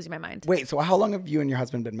be losing my mind. Wait, so how long have you and your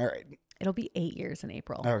husband been married? It'll be 8 years in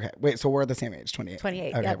April. Okay. Wait, so we're the same age, 28?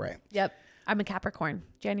 28. Okay, yep. right. Yep. I'm a Capricorn,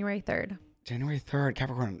 January 3rd. January 3rd,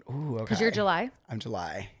 Capricorn. Ooh, okay. Because you're July? I'm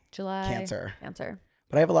July. Cancer.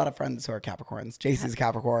 But I have a lot of friends who are Capricorns. JC's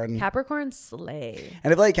Capricorn. Capricorn slay.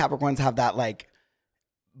 And I feel like Capricorns have that, like,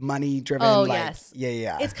 money driven. Oh, like, yes.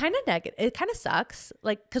 Yeah. It's kind of negative. It kind of sucks.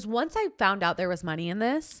 Like, because once I found out there was money in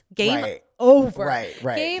this, game over.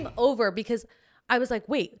 Right. Game over, because I was like,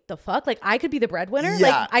 wait, the fuck? Like, I could be the breadwinner?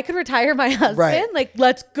 Yeah. Like, I could retire my husband? Right. Like,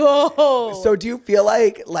 let's go. So do you feel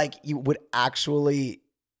like you would actually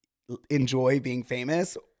enjoy being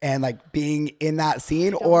famous and like being in that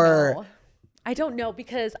scene? I don't know,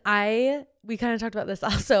 because we kind of talked about this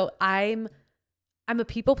also. I'm a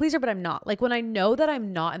people pleaser, but I'm not. Like, when I know that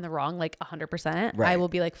I'm not in the wrong, like 100%, I will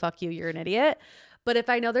be like, fuck you, you're an idiot. But if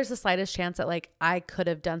I know there's the slightest chance that like I could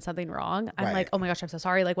have done something wrong, I'm like, oh my gosh, I'm so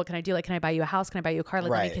sorry. Like, what can I do? Like, can I buy you a house? Can I buy you a car?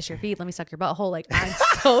 Like, let me kiss your feet. Let me suck your butthole. Like, I'm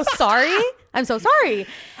so sorry. I'm so sorry.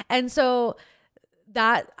 And so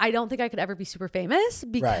that, I don't think I could ever be super famous,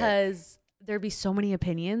 because there'd be so many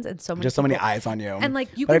opinions and so many so many eyes on you. And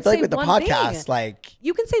like, you but can I feel say like with the one podcast, thing. like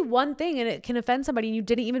you can say one thing and it can offend somebody, and you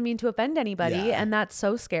didn't even mean to offend anybody. And that's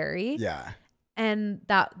so scary. Yeah. And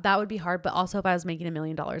that would be hard. But also, if I was making $1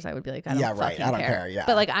 million, I would be like, I don't fucking I don't care. Yeah.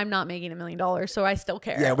 But like, I'm not making $1 million, so I still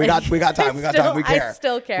care. Yeah, we got time. We got time. We care. I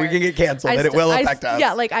still care. We can get canceled, and it will affect us.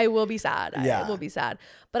 Yeah, like I will be sad. Yeah. I will be sad.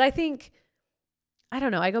 But I think, I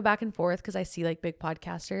don't know. I go back and forth because I see like big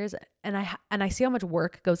podcasters, and I see how much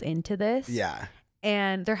work goes into this. Yeah.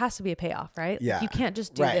 And there has to be a payoff, right? Yeah. Like, you can't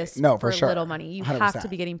just do this for sure. little money. You 100%. have to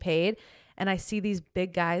be getting paid. And I see these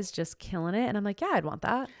big guys just killing it, and I'm like, yeah, I'd want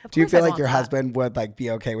that. Do you feel like your husband would like be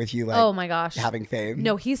okay with you, like, oh my gosh, having fame?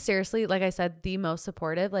 No, he's seriously, like I said, the most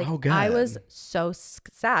supportive. Like, oh, good. I was so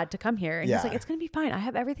sad to come here, and Yeah. he's like, it's gonna be fine. I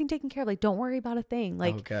have everything taken care of. Like, don't worry about a thing.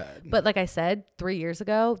 Like, oh, good. But like I said, 3 years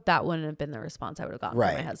ago, that wouldn't have been the response I would have gotten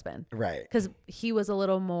from my husband. Right. Because he was a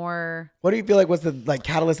little more. What do you feel like was the like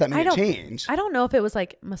catalyst that made it change? I don't know if it was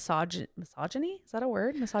like misogyny. Is that a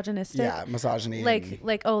word? Misogynistic. Yeah, misogyny.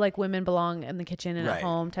 Like women belong in the kitchen and at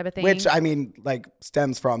home type of thing. Which, I mean, like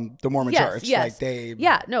stems from the Mormon church. Yes. Like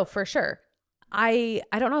yeah, no, for sure. I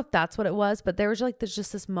don't know if that's what it was, but there's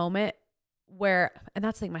just this moment where, and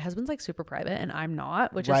that's the thing, my husband's like super private and I'm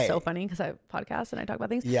not, which is so funny because I podcast and I talk about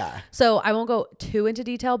things. Yeah. So I won't go too into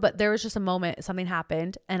detail, but there was just a moment, something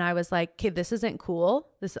happened, and I was like, okay, this isn't cool.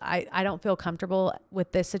 I don't feel comfortable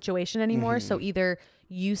with this situation anymore. Mm-hmm. So either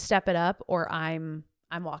you step it up or I'm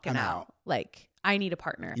walking out. Like, I need a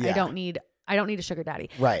partner. Yeah. I don't need a sugar daddy.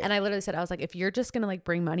 Right. And I literally said, I was like, if you're just going to like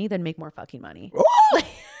bring money, then make more fucking money.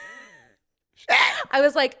 I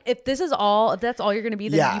was like, if that's all you're going to be,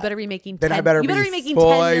 then you better be making $10 million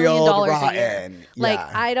a year. Like,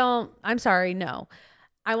 I'm sorry. No,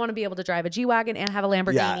 I want to be able to drive a G-Wagon and have a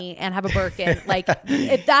Lamborghini and have a Birkin. Like,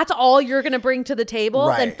 if that's all you're going to bring to the table,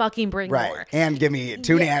 then fucking bring more. And give me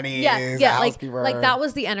 2 nannies, a housekeeper. Like that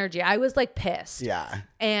was the energy. I was like pissed. Yeah.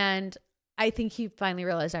 And I think he finally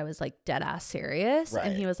realized I was like dead ass serious. Right.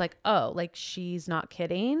 And he was like, oh, like she's not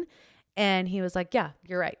kidding. And he was like, yeah,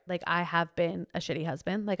 you're right. Like, I have been a shitty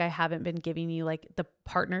husband. Like, I haven't been giving you like the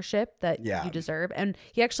partnership that you deserve. And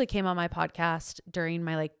he actually came on my podcast during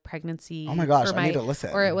my like pregnancy. Oh my gosh, I need to listen.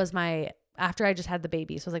 Or it was after I just had the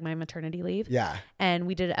baby. So it was like my maternity leave. Yeah. And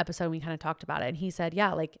we did an episode and we kind of talked about it. And he said,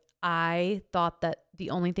 yeah, like I thought that the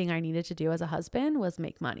only thing I needed to do as a husband was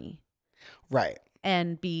make money. Right.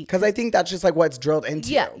 And because I think that's just like what's drilled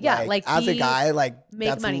into you. Yeah. Like as a guy, like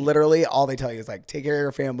that's money. Literally all they tell you is like take care of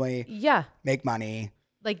your family. Yeah. Make money.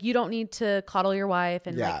 Like you don't need to coddle your wife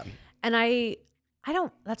and like, and I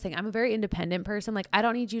don't, that's the thing. I'm a very independent person. Like I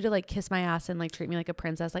don't need you to like kiss my ass and like treat me like a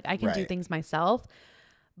princess. Like I can do things myself.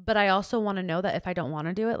 But I also want to know that if I don't want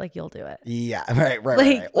to do it, like you'll do it. Yeah.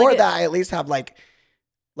 Right. Or that I at least have like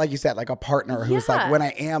you said, like a partner who's like, when I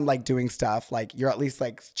am like doing stuff, like you're at least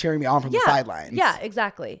like cheering me on from the sidelines. Yeah,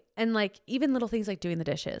 exactly. And like even little things like doing the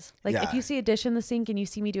dishes. Like if you see a dish in the sink and you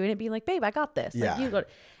see me doing it, being like, babe, I got this. Like you go.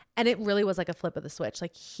 And it really was like a flip of the switch.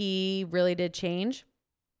 Like he really did change.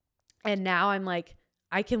 And now I'm like,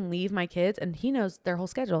 I can leave my kids and he knows their whole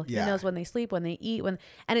schedule. He knows when they sleep, when they eat, and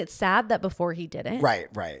it's sad that before he didn't. Right.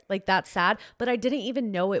 Like that's sad. But I didn't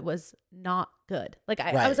even know it was not good. Like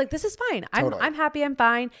I was like, this is fine. I'm happy. I'm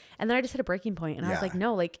fine. And then I just hit a breaking point and I was like,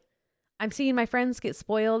 no, like I'm seeing my friends get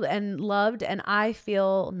spoiled and loved and I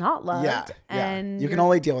feel not loved. Yeah. And you can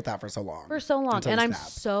only deal with that for so long. And I'm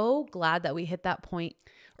so glad that we hit that point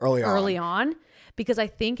early on. Because I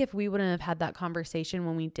think if we wouldn't have had that conversation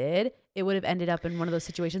when we did, it would have ended up in one of those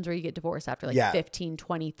situations where you get divorced after like 15,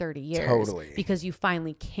 20, 30 years. Totally. Because you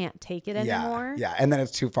finally can't take it anymore. Yeah. And then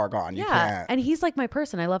it's too far gone. You can't. And he's like my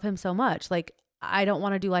person. I love him so much. Like I don't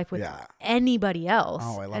want to do life with anybody else.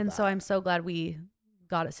 Oh, I love that. So I'm so glad we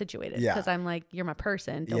got it situated. Because I'm like, you're my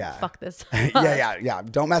person. Don't fuck this up. Yeah.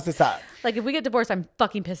 Don't mess this up. Like if we get divorced, I'm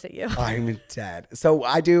fucking pissed at you. I'm dead. So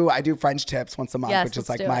I do French tips once a month, which is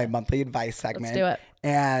like my monthly advice segment. Let's do it.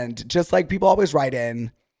 And just like people always write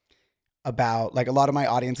in about like a lot of my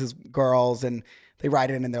audience is girls and they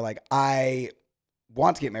write in and they're like, I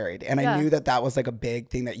want to get married. And I knew that that was like a big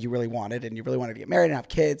thing that you really wanted, and you really wanted to get married and have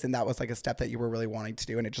kids. And that was like a step that you were really wanting to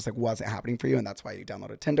do. And it just like wasn't happening for you. And that's why you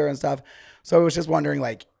downloaded Tinder and stuff. So I was just wondering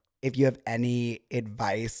like if you have any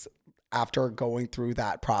advice after going through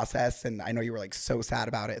that process. And I know you were like so sad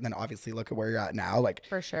about it. And then obviously look at where you're at now. Like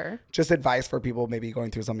for sure. Just advice for people maybe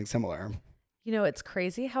going through something similar. You know, it's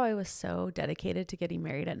crazy how I was so dedicated to getting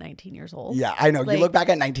married at 19 years old. Yeah, I know. Like, you look back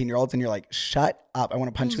at 19-year-olds and you're like, shut up. I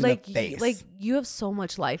want to punch you in the face. Like, you have so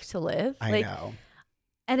much life to live. I know.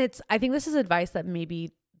 And I think this is advice that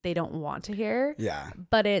maybe they don't want to hear. Yeah.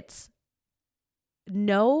 But it's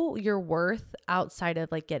know your worth outside of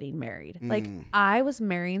like getting married. Like I was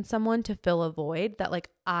marrying someone to fill a void that like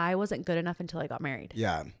I wasn't good enough until I got married.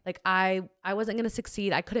 Yeah. Like I wasn't going to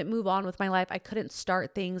succeed. I couldn't move on with my life. I couldn't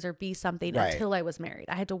start things or be something until I was married.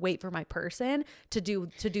 I had to wait for my person to do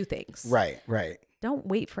things. Right. Don't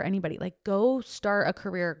wait for anybody. Like go start a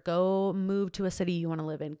career, go move to a city you want to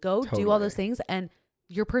live in, go do all those things, and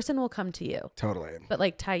your person will come to you. Totally. But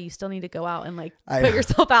like Ty, you still need to go out and like put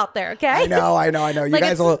yourself out there. Okay. I know. You like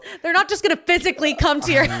guys will. They're not just going to physically come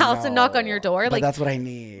to your house and knock on your door. But like that's what I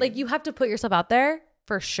need. Like you have to put yourself out there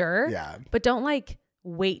for sure. Yeah. But don't like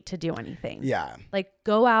wait to do anything. Yeah. Like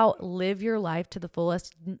go out, live your life to the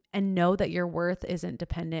fullest, and know that your worth isn't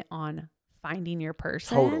dependent on finding your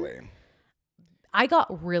person. Totally. I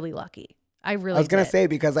got really lucky. I was going to say,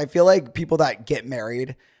 because I feel like people that get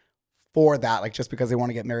married for that, like just because they want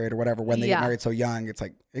to get married or whatever, when they get married so young, it's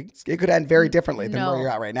like it could end very differently than where you're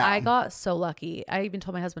at right now. I got so lucky. I even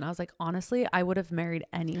told my husband, I was like, honestly, I would have married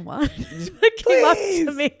anyone that came up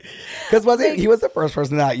to me. Because he was the first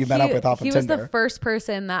person that you met up with off of Tinder. He was the first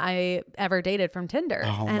person that I ever dated from Tinder.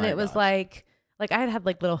 Oh, and it was like I had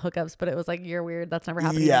like little hookups, but it was like, you're weird. That's never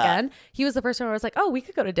happening again. He was the first one where I was like, oh, we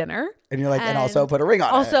could go to dinner. And you're like, and also put a ring on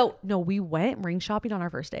it. Also, no, we went ring shopping on our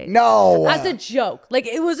first date. No. As a joke. Like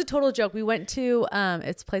it was a total joke. We went to,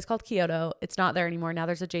 it's a place called Kyoto. It's not there anymore. Now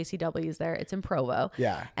there's a JCW's there. It's in Provo.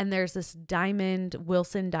 Yeah. And there's this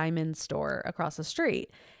Wilson Diamond store across the street.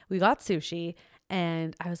 We got sushi.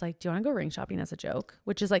 And I was like, do you want to go ring shopping as a joke?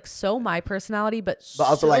 Which is like so my personality, but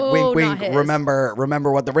also like wink, wink.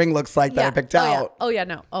 Remember what the ring looks like that I picked out. Oh yeah,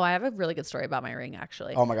 no. Oh, I have a really good story about my ring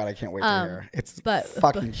actually. Oh my God, I can't wait to hear. It's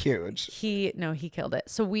fucking huge. He killed it.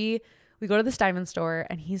 So we go to this diamond store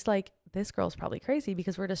and he's like, this girl's probably crazy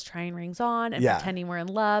because we're just trying rings on and pretending we're in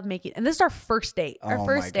love, and this is our first date. Our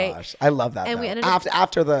first date. Gosh. I love that. And we ended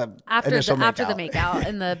after the makeout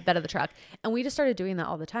in the bed of the truck. And we just started doing that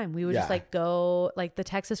all the time. We would just like go like the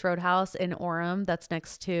Texas Roadhouse in Orem that's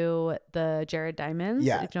next to the Jared Diamonds.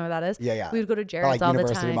 Yeah. If you know where that is. Yeah. We would go to Jared's all the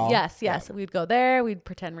time. Mall. Yes. Yeah. We'd go there, we'd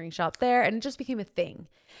pretend ring shop there, and it just became a thing.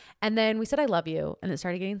 And then we said I love you, and it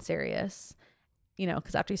started getting serious. You know,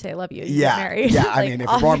 because after you say I love you, you get married. Yeah, like, I mean, if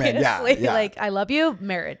you're Mormon, yeah. Like, I love you,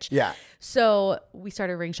 marriage. Yeah. So we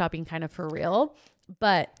started ring shopping kind of for real,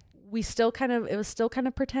 but it was still kind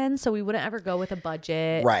of pretend. So we wouldn't ever go with a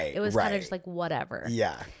budget. Right. It was kind of just like whatever.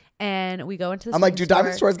 Yeah. And we go into this. I'm like, do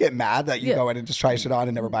diamond stores get mad that you go in and just try shit on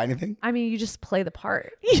and never buy anything? I mean, you just play the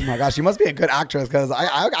part. Oh my gosh, you must be a good actress because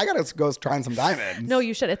I gotta go trying some diamonds. No,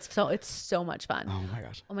 you should. It's so much fun. Oh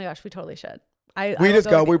my gosh, we totally should.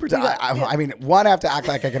 We pretend. I mean, one, I have to act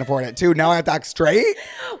like I can afford it. Two, now I have to act straight.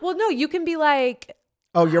 Well, no, you can be like,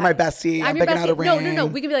 oh, you're my bestie. I'm picking out a ring. No.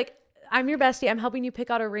 We can be like, I'm your bestie. I'm helping you pick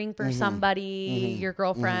out a ring for somebody, your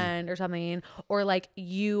girlfriend or something. Or like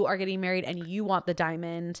you are getting married and you want the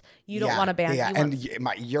diamond. You don't want a band.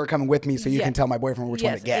 Yeah, you're coming with me so you can tell my boyfriend which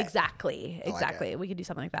one to get. Exactly. Like we could do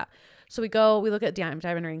something like that. So we look at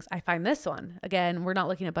diamond rings. I find this one. Again, we're not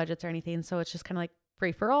looking at budgets or anything. So it's just kind of like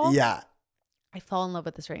free for all. Yeah. I fall in love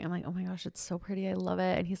with this ring. I'm like, oh my gosh, it's so pretty. I love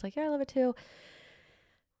it. And he's like, yeah, I love it too.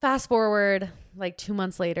 Fast forward, like 2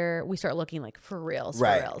 months later, we start looking like for reals.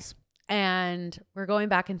 And we're going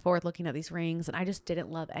back and forth looking at these rings. And I just didn't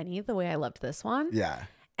love any the way I loved this one. Yeah.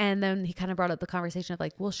 And then he kind of brought up the conversation of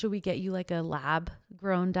like, well, should we get you like a lab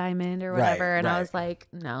grown diamond or whatever? And I was like,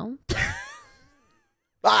 no.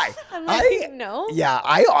 Bye. I'm like, no. Yeah.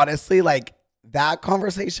 I honestly like that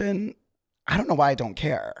conversation. I don't know why I don't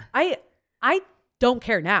care. I don't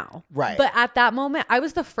care now. Right. But at that moment, I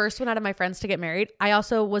was the first one out of my friends to get married. I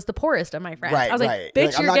also was the poorest of my friends. Right, I was like,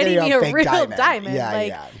 bitch, you're getting me a real diamond.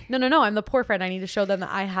 Yeah, No. I'm the poor friend. I need to show them that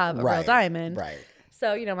I have a real diamond. Right.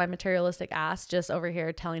 So, my materialistic ass just over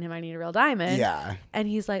here telling him I need a real diamond. Yeah. And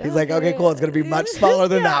he's like, okay, cool. It's going to be much smaller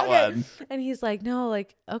than that one. And he's like, no,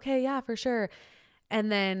 like, okay, yeah, for sure.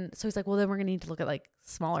 And then, so he's like, well, then we're going to need to look at like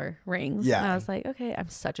smaller rings. Yeah. And I was like, okay, I'm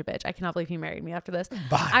such a bitch. I cannot believe he married me after this.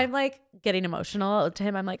 Bye. I'm like getting emotional to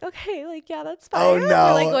him. I'm like, okay, like, yeah, that's fine. Oh, no.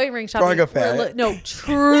 We're like going ring shopping. Throwing a fit. No,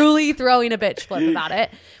 truly throwing a bitch flip about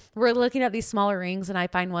it. We're looking at these smaller rings and I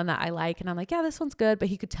find one that I like. And I'm like, yeah, this one's good. But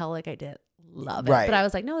he could tell like I did love it. Right. But I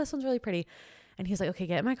was like, no, this one's really pretty. And he's like, okay,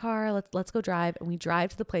 get in my car. Let's go drive. And we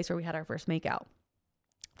drive to the place where we had our first makeout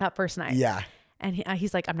that first night. Yeah. And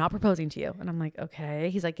he's like, I'm not proposing to you. And I'm like, okay.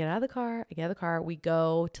 He's like, get out of the car. I get out of the car. We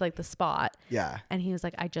go to like the spot. Yeah. And he was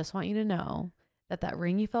like, I just want you to know that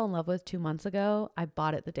ring you fell in love with 2 months ago, I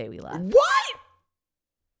bought it the day we left. What?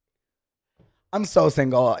 I'm so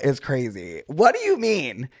single. It's crazy. What do you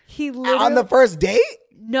mean? He literally on the first date?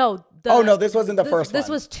 No. Oh no, this wasn't the first one. This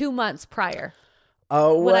was 2 months prior.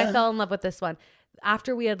 Oh, when I fell in love with this one.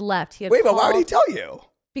 After we had left, he had Wait, but why called- would he tell you?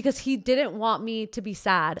 Because he didn't want me to be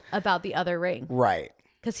sad about the other ring. Right.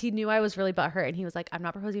 Because he knew I was really butthurt. And he was like, I'm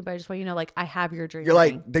not proposing, but I just want you to know, like, I have your dream. You're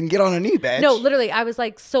like, then get on a knee, bitch. No, literally. I was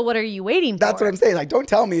like, so what are you waiting for? That's what I'm saying. Like, don't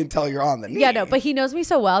tell me until you're on the knee. Yeah, no, but he knows me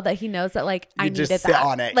so well that he knows that, like, I needed just that. sit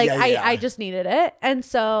on it. Like, Yeah, yeah. I just needed it. And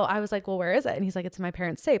so I was like, well, where is it? And he's like, it's in my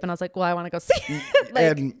parents' safe. And I was like, well, I want to go see it.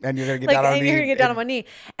 Like, and you're going to get like, down on a and knee. you're going to get down on my knee.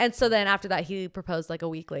 And so then after that, he proposed like a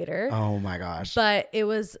week later. Oh my gosh. But it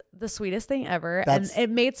was the sweetest thing ever. And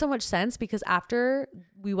it made so much sense because after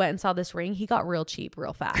we went and saw this ring, he got real cheap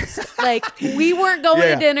real fast. Like, we weren't going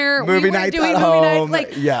to dinner. Movie we weren't nights doing at movie home. nights.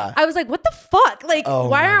 Like, Yeah. I was like, what the fuck? Like, Oh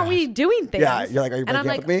why my aren't gosh. we doing things? Yeah, you're like, are you and I'm breaking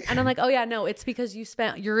like, up with me? And I'm like, oh yeah, no, it's because you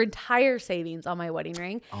spent your entire savings on my wedding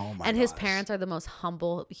ring. Oh my And his gosh. parents are the most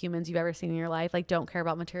humble humans you've ever seen in your life. Like, don't care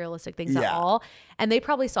about materialistic things at Yeah. all. And they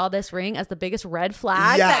probably saw this ring as the biggest red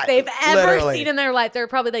flag Yeah, that they've ever literally. seen in their life. They're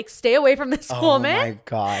probably like, stay away from this woman. Oh my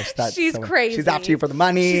gosh. That's She's so- crazy. She's after you for the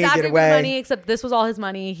money. She's after Get you for away. the money, except this was all his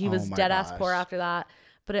money. He was my dead ass gosh. poor after that.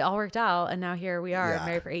 But it all worked out. And now here we are, Yeah.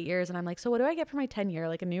 married for 8 years. And I'm like, so what do I get for my 10-year?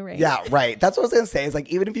 Like a new ring? Yeah, right. That's what I was going to say. Is like,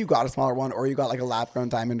 even if you got a smaller one or you got like a lab grown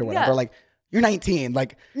diamond or whatever, Yeah. like, you're 19.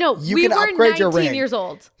 Like, No, you we can were upgrade your 19 ring. years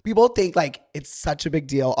old. People think like it's such a big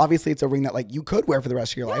deal. Obviously, it's a ring that like you could wear for the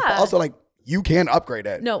rest of your life, but Yeah. also like you can upgrade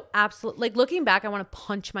it. No, absolutely. Like, looking back, I want to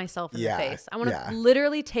punch myself in Yeah, the face. I want to yeah.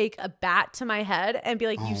 literally take a bat to my head and be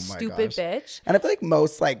like, Oh you my stupid gosh. bitch. And I feel like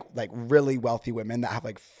most like really wealthy women that have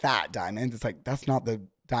like fat diamonds, it's like that's not the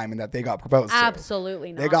diamond that they got proposed to.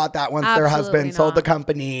 Absolutely not. They got that once their husband Absolutely sold the not.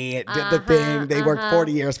 company, did the thing. They worked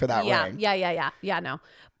 40 years for that Yeah, ring. yeah, no.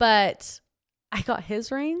 But I got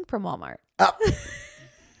his ring from Walmart.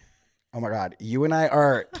 Oh my God. You and I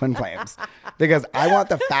are twin flames because I want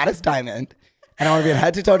the fattest diamond and I want to be a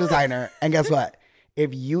head to toe designer. And guess what?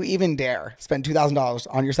 If you even dare spend $2,000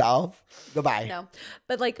 on yourself, goodbye. No,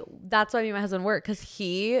 but like, that's why me and my husband work, because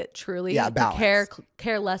he truly could balance.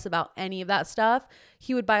 care less about any of that stuff.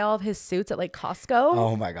 He would buy all of his suits at like Costco.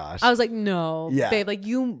 Oh my gosh. I was like, no, Yeah. babe, like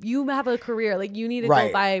you have a career, like you need to Right.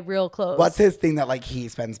 go buy real clothes. What's his thing that like he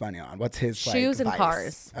spends money on? What's his like, Shoes and vice?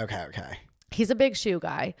 cars. Okay, okay. He's a big shoe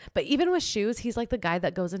guy, but even with shoes, he's like the guy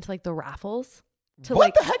that goes into like the raffles to What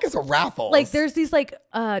like, the heck is a raffle? like there's these like,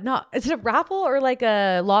 not, is it a raffle or like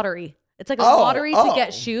a lottery? It's like a Oh, lottery to oh.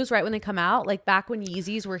 get shoes right when they come out. Like back when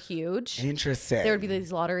Yeezys were huge, Interesting. there would be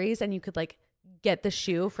these lotteries and you could like get the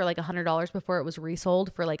shoe for like $100 before it was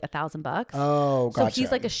resold for like $1,000. Oh, gotcha. So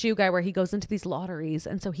he's like a shoe guy where he goes into these lotteries,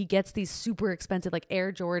 and so he gets these super expensive like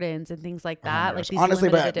Air Jordans and things like that. Like these honestly,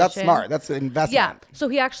 limited but that's edition. smart. That's an investment. Yeah. So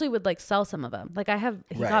he actually would like sell some of them. Like he Right.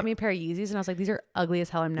 got me a pair of Yeezys and I was like, these are ugly as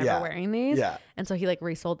hell. I'm never Yeah. wearing these. Yeah. And so he like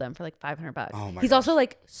resold them for like $500. Oh my He's gosh. also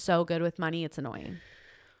like so good with money. It's annoying.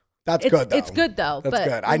 That's It's good though. It's good though. That's but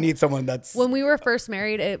good. I need someone that's when we were first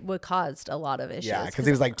married, it would caused a lot of issues. yeah, because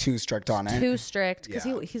he was like too strict on it. too strict because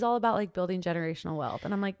Yeah. he's all about like building generational wealth.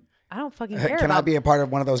 And I'm like, I don't fucking care Can about I be a part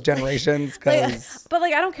of one of those generations? like, Because but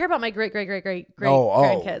like I don't care about my great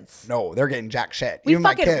grandkids. no, they're getting jack shit. We Even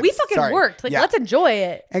my fucking kids. Sorry. worked. Like Yeah. let's enjoy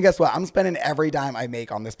it. And guess what? I'm spending every dime I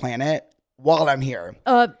make on this planet while I'm here.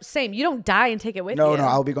 Same. You don't die and take it with No, you. no,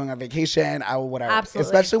 I'll be going on vacation. I will whatever. Absolutely.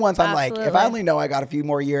 Especially once I'm like, if I Absolutely. only know I got a few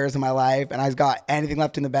more years in my life and I've got anything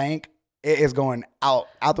left in the bank, it is going out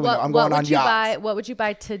the window. I'm going on yachts. What would you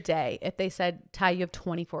buy today if they said, Ty, you have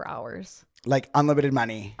 24 hours, Like unlimited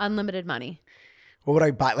money. unlimited money? What would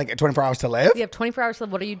I buy? Like 24 hours to live? You have 24 hours to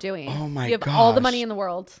live. What are you doing? Oh my You have all the gosh. money in the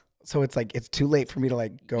world. So it's like, it's too late for me to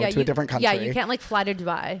like go to you, a different country. Yeah, you can't like fly to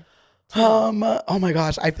Dubai. Oh my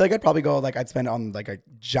gosh. I feel like I'd probably go like I'd spend on like a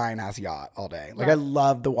giant ass yacht all day. Like I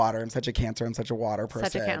love the water. I'm such a Cancer. I'm such a water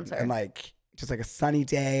person. Such a Cancer. And like just like a sunny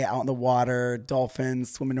day out in the water,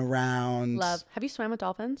 dolphins swimming around. Love. Have you swam with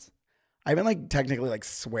dolphins? I haven't like technically like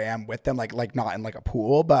swam with them, like not in like a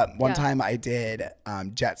pool, but one time I did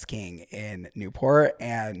jet skiing in Newport,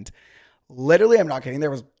 and literally, I'm not kidding,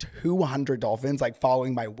 there was 200 dolphins like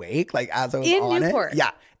following my wake, like as I was in on Newport. it.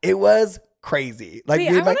 Yeah, it was crazy. Like, wait,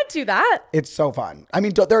 I want to do that. It's so fun. I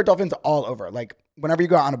mean, there are dolphins all over. Like whenever you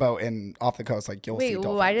go on a boat in off the coast, like you'll see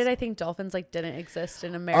dolphins. Why did I think dolphins like didn't exist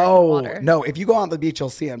in American water? Oh no, if you go on the beach, you'll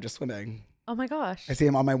see them just swimming. Oh my gosh, I see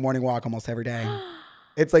them on my morning walk almost every day.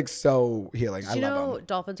 It's like so healing. I love them.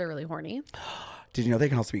 Dolphins are really horny? Did you know they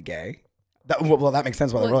can also be gay? Well, that makes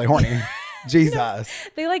sense. Well, they're really horny. Jesus.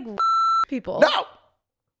 They like people. No.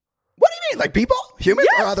 What do you mean? Like people? Humans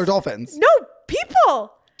or other dolphins? No,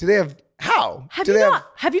 people. Do they have how?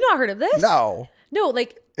 Have you not heard of this? No. No,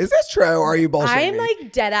 like. Is this true or are you bullshitting I'm me?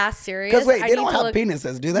 like dead ass serious. Because wait, they don't have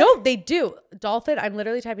penises, do they? No, they do. Dolphin. I'm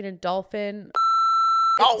literally typing in dolphin.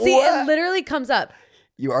 Oh, see, what? it literally comes up.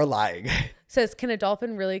 You are lying. Says, can a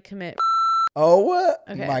dolphin really commit? Oh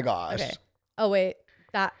okay. My gosh. Okay. Oh wait,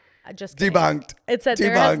 that just kidding. Debunked. It said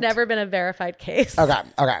there has never been a verified case.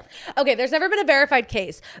 Okay. There's never been a verified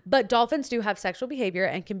case, but dolphins do have sexual behavior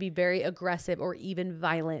and can be very aggressive or even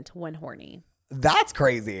violent when horny. That's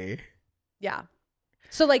crazy. Yeah.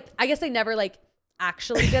 So like, I guess they never like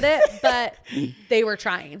actually did it, but they were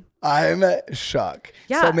trying. I'm shook.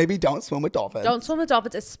 Yeah. So maybe don't swim with dolphins. Don't swim with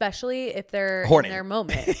dolphins, especially if they're horny in their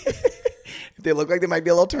moment. If they look like they might be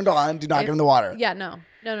a little turned on, do not get in the water. Yeah, no.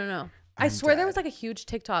 I swear there was like a huge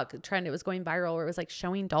TikTok trend. It was going viral where it was like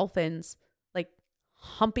showing dolphins like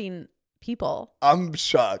humping people. I'm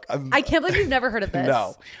shook. I can't believe you've never heard of this.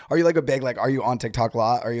 No. Are you like a big, like, are you on TikTok a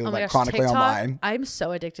lot? Are you like chronically TikTok, online? I'm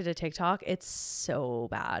so addicted to TikTok. It's so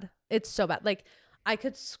bad. It's so bad. Like I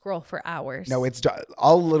could scroll for hours. No,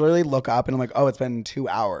 I'll literally look up and I'm like, oh, it's been 2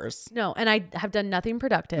 hours. No, and I have done nothing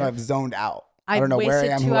productive. No, I've zoned out. I I've don't know where I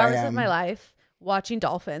am, wasted who 2 I hours am. of my life watching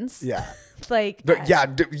dolphins. Yeah. Like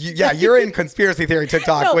you're in conspiracy theory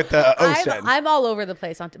TikTok with the ocean. I'm all over the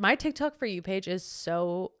place. My TikTok For You page is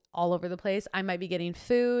so all over the place. I might be getting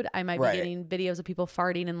food. I might be getting videos of people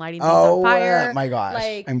farting and lighting things on fire. Oh my gosh.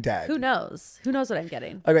 Like, I'm dead. Who knows? Who knows what I'm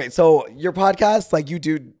getting? Okay, so your podcast, like you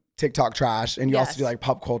do TikTok trash and you also do like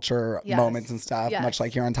pop culture moments and stuff, much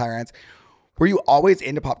like here on Tyrants. Were you always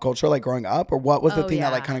into pop culture like growing up, or what was the thing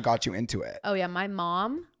that like kind of got you into it? Oh yeah, my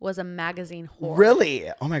mom was a magazine whore.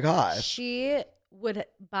 Really? Oh my gosh. She would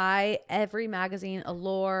buy every magazine,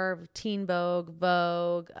 Allure, Teen Vogue,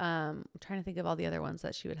 I'm trying to think of all the other ones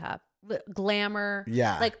that she would have. Glamour.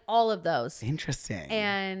 Yeah. Like all of those. Interesting.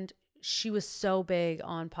 And she was so big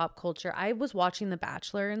on pop culture. I was watching The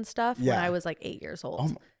Bachelor and stuff when I was like 8 years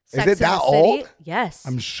old. Is it that old? Yes.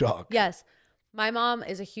 I'm shocked. Yes. My mom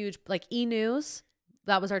is a huge, like E-News.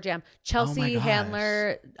 That was our jam. Chelsea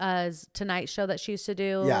Handler's Tonight Show that she used to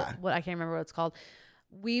do. Yeah. I can't remember what it's called.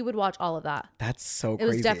 We would watch all of that. That's so crazy. It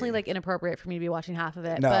was definitely like inappropriate for me to be watching half of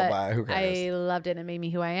it. No, but who cares? I loved it and it made me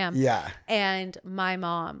who I am. Yeah. And my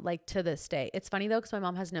mom, like to this day, it's funny though, because my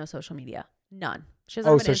mom has no social media. None. She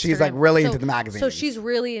doesn't have an she's Instagram. like really into the magazines. So she's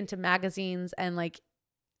really into magazines and like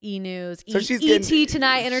E-News, so she's E.T.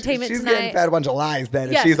 Tonight, Entertainment Tonight. She's getting fed a bunch of lies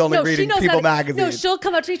then if she's only reading People magazines. No, she'll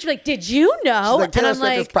come up to me and she's like, did you know? She's like, Taylor and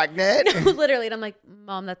I'm Swift is pregnant? No, literally. And I'm like,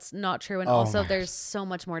 Mom, that's not true. And also there's so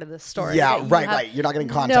much more to this story. Yeah, right. You're not getting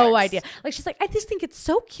context. No idea. Like she's like, I just think it's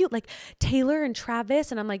so cute. Like Taylor and Travis.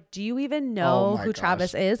 And I'm like, do you even know who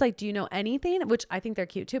Travis is? Like, do you know anything? Which I think they're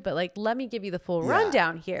cute too. But like, let me give you the full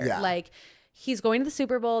rundown here. Yeah. Like, he's going to the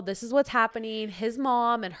Super Bowl. This is what's happening. His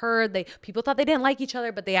mom and her, people thought they didn't like each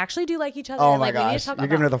other, but they actually do like each other. Oh and my like, gosh. We need to talk You're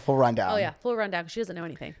giving her the full rundown. Oh yeah, full rundown. She doesn't know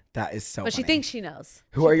anything. That is so But funny. she thinks she knows.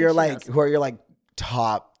 Who are your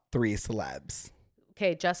top 3 celebs?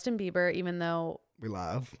 Okay, Justin Bieber, even though we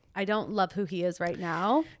love. I don't love who he is right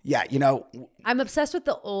now. Yeah, I'm obsessed with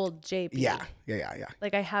the old JB. Yeah.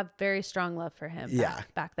 Like I have very strong love for him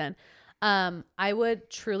back then. I would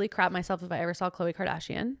truly crap myself if I ever saw Khloe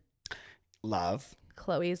Kardashian. Love.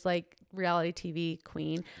 Chloe's like reality TV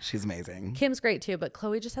queen. She's amazing. Kim's great too, but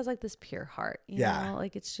Khloe just has like this pure heart. You know?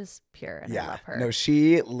 Like it's just pure. And I love her. No,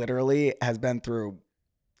 she literally has been through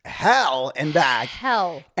hell and back.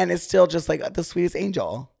 And it's still just like the sweetest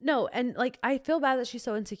angel. No, and like I feel bad that she's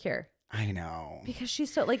so insecure. I know. Because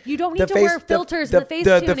she's so like, you don't need to wear filters and the face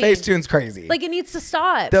tuning. The face tune's crazy. Like it needs to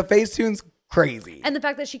stop. The face tune's crazy. And the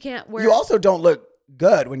fact that she can't wear. You also don't look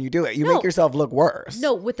good when you do it. You make yourself look worse.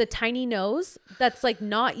 No, with the tiny nose, that's like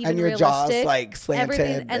not even and your realistic. jaw's like slanted.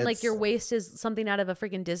 Everything, and like your waist is something out of a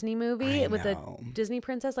freaking Disney movie with a Disney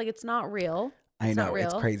princess. Like it's not real. I know,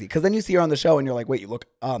 it's crazy. Because then you see her on the show and you're like, wait, you look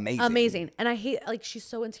amazing. Amazing. And I hate, like, she's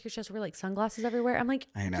so insecure. She has to wear like sunglasses everywhere. I'm like,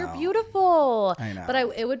 I know. You're beautiful. I know. But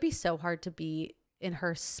it would be so hard to be in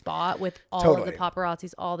her spot with all of the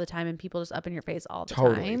paparazzis all the time and people just up in your face all the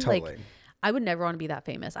time. Like, I would never want to be that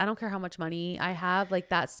famous. I don't care how much money I have. Like,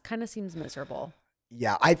 that's kind of seems miserable.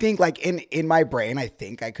 Yeah, I think like in my brain, I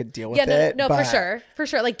think I could deal with it. No, but, for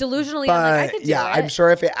sure. Like delusionally, I'm like, I could do it. I'm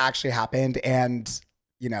sure if it actually happened, and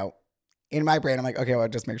you know, in my brain, I'm like, okay, well,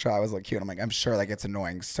 just make sure I was like cute. I'm like, I'm sure like it's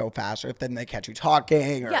annoying so fast, or if then they catch you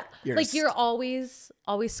talking, or you're always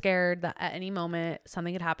scared that at any moment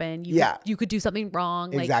something could happen. You could do something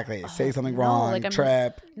wrong. Exactly, like, say something wrong, like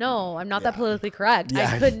trip. I'm not that politically correct. Yeah.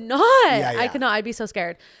 I could not. I could not. I'd be so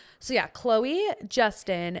scared. So yeah, Chloe,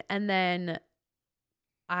 Justin, and then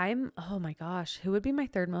oh my gosh, who would be my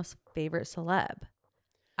third most favorite celeb?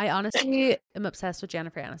 I honestly am obsessed with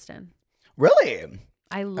Jennifer Aniston. Really?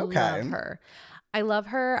 I love her. I love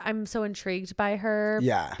her. I'm so intrigued by her.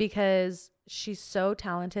 Yeah. Because she's so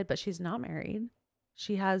talented, but she's not married.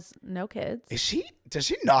 She has no kids. Does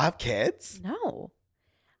she not have kids? No.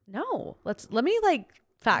 Let me like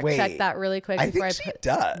fact check that really quick. I think she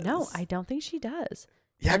does. No, I don't think she does.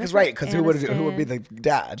 Yeah, because who would be the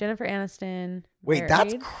dad? Jennifer Aniston. Wait, married?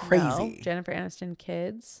 that's crazy. No. Jennifer Aniston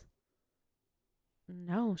kids.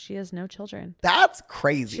 No, she has no children. That's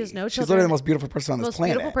crazy. She has no children. She's literally the most beautiful person on this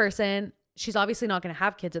planet. Most beautiful person. She's obviously not going to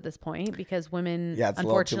have kids at this point because women,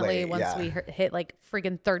 unfortunately, once we hit like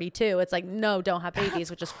friggin' 32, it's like, no, don't have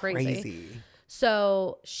babies, which is crazy.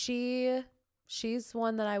 So she's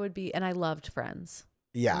one that I would be, and I loved Friends.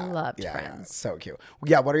 Yeah. Loved Friends. So cute.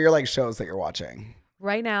 Yeah. What are your like shows that you're watching?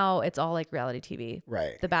 Right now, it's all like reality TV.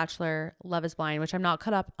 Right. The Bachelor, Love is Blind, which I'm not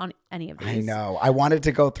caught up on any of these. I know. I wanted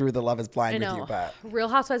to go through the Love is Blind with you, but Real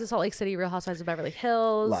Housewives of Salt Lake City, Real Housewives of Beverly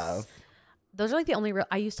Hills. Love. Those are like the only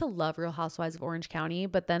I used to love Real Housewives of Orange County,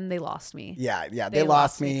 but then they lost me. Yeah. They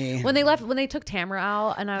lost me. When they took Tamara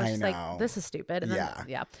out, and I was just like, this is stupid. And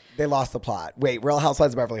then, They lost the plot. Wait, Real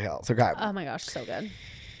Housewives of Beverly Hills. Okay. Oh my gosh, so good.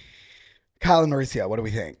 Kyle and Mauricio, what do we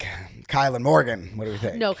think? Kyle and Morgan, what do we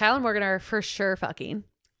think? No, Kyle and Morgan are for sure fucking.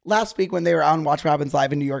 Last week when they were on Watch What Happens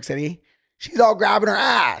Live in New York City, she's all grabbing her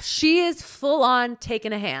ass. She is full on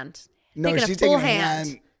taking a hand. No, she's taking a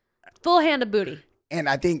hand. Full hand of booty. And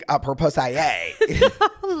I think up her pussy.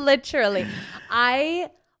 Literally. I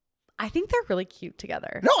think they're really cute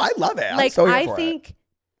together. No, I love it. Like, I'm so here I for think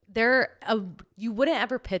they're you wouldn't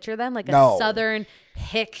ever picture them like a southern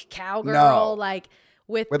hick cowgirl, like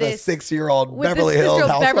with this, a 6-year-old Beverly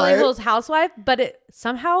Hills housewife, but it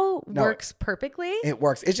somehow works perfectly. It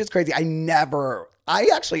works. It's just crazy. I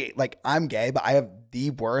actually, like, I'm gay, but I have the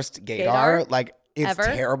worst gaydar. Like, it's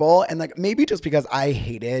terrible. And like, maybe just because I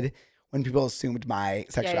hated when people assumed my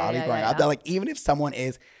sexuality growing up, that like, even if someone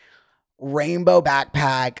is rainbow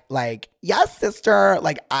backpack, like, yes, sister,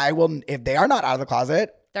 like, I will, if they are not out of the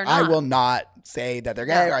closet, I will not say that they're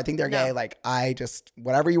gay or I think they're gay. Like, I just,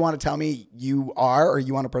 whatever you want to tell me you are or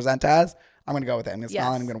you want to present as, I'm going to go with it. I'm going to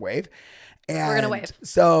smile and I'm going to wave. And we're going to wave.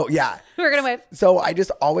 So, yeah. We're going to wave. So, I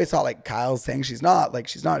just always thought, like, Kyle's saying she's not. Like,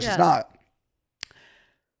 she's not.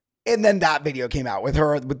 And then that video came out with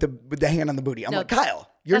her with the hand on the booty. I'm like, Kyle,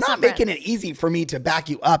 you're not making it easy for me to back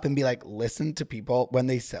you up and be like, listen to people when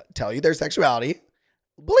they tell you their sexuality.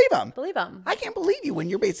 Believe them. I can't believe you when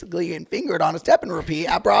you're basically getting fingered on a step and repeat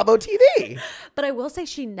at Bravo TV. But I will say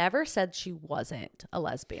she never said she wasn't a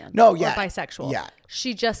lesbian. No, or bisexual. Yeah.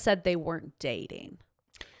 She just said they weren't dating.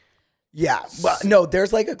 Yeah. Well, no,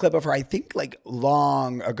 there's like a clip of her, I think like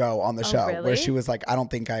long ago on the show really? where she was like, I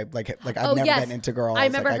don't think I've never been into girls. I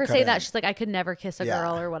remember her saying that. She's like, I could never kiss a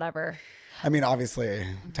girl or whatever. I mean, obviously,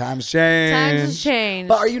 times change.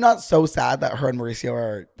 But are you not so sad that her and Mauricio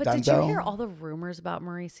are done? Did you hear all the rumors about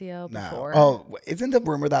Mauricio before? Oh, isn't the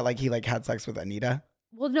rumor that like he like had sex with Anita?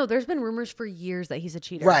 Well, no, there's been rumors for years that he's a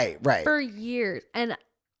cheater. Right. For years. And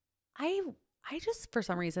I just, for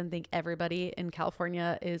some reason, think everybody in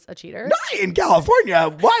California is a cheater. Not in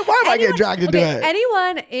California. Why am I getting dragged into it?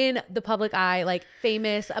 Anyone in the public eye, like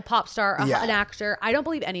famous, a pop star, an actor, I don't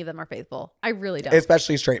believe any of them are faithful. I really don't.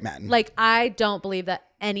 Especially straight men. Like, I don't believe that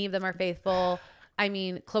any of them are faithful. I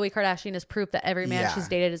mean, Khloe Kardashian is proof that every man she's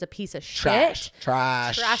dated is a piece of shit.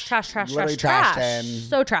 Trash. Literally trashed.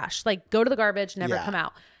 So trash. Like, go to the garbage, never come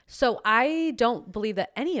out. So I don't believe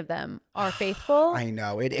that any of them are faithful. I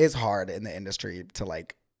know. It is hard in the industry to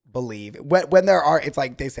like believe. When there are, it's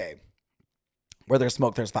like they say, where there's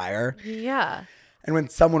smoke, there's fire. Yeah. And when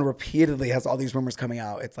someone repeatedly has all these rumors coming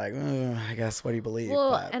out, it's like, I guess, what do you believe?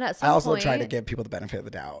 Well, but and at some I also point, try to give people the benefit of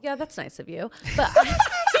the doubt. Yeah, that's nice of you. But,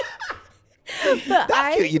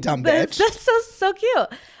 that's cute, you dumb bitch. That's so cute.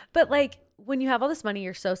 But like, when you have all this money,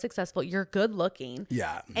 you're so successful, you're good looking.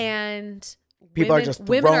 Yeah. And people are just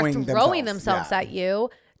women are throwing themselves at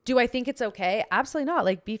you Do I think it's okay? Absolutely not.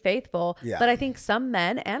 Like, be faithful. Yeah. But I think some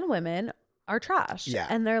men and women are trash. Yeah.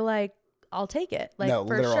 And they're like, I'll take it. Like, no,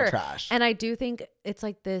 for literal sure. trash. And I do think it's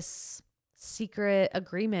like this secret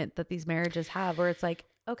agreement that these marriages have where it's like,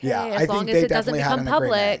 okay, as long as it doesn't become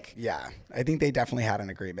public. Yeah. I think they definitely had an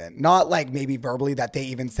agreement. Not like maybe verbally that they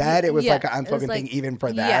even said. It was like an unspoken thing even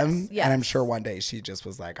for them. Yes. And I'm sure one day she just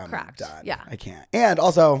was like, I'm Cracked. done. Yeah. I can't. And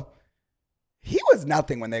also, he was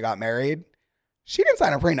nothing when they got married. She didn't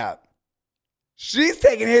sign a prenup. She's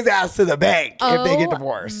taking his ass to the bank if they get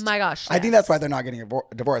divorced. My gosh. I think that's why they're not getting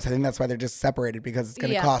a divorce. I think that's why they're just separated, because it's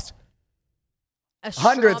going to cost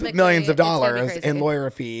hundreds of millions of dollars in lawyer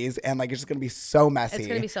fees. And like, it's just going to be so messy. It's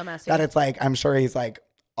going to be so messy. That it's like, I'm sure he's like,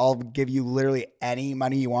 I'll give you literally any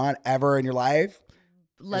money you want ever in your life.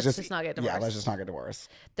 Let's just not get divorced. Yeah, let's just not get divorced.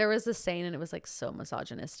 There was this saying, and it was like so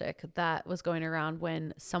misogynistic, that was going around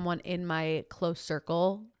when someone in my close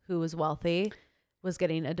circle who was wealthy was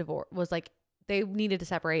getting a divorce, was like, they needed to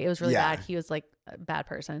separate. It was really bad. He was like a bad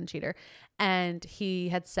person, cheater. And he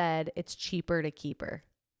had said, it's cheaper to keep her.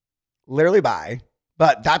 Literally buy.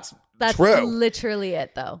 But that's true. Literally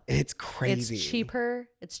it, though. It's crazy. It's cheaper.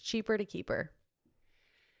 It's cheaper to keep her.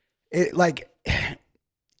 It like,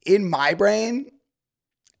 in my brain,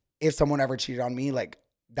 if someone ever cheated on me, like,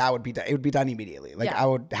 that would be done. It would be done immediately. Like, I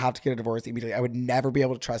would have to get a divorce immediately. I would never be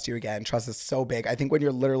able to trust you again. Trust is so big. I think when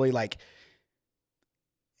you're literally like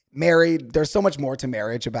married, there's so much more to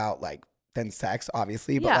marriage about like than sex,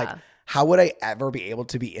 obviously. But like, how would I ever be able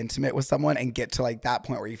to be intimate with someone and get to like that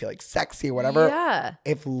point where you feel like sexy or whatever? Yeah.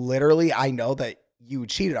 If literally I know that you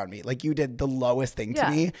cheated on me, like you did the lowest thing to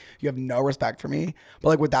me, you have no respect for me. But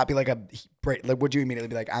like, would that be like a break? Like, would you immediately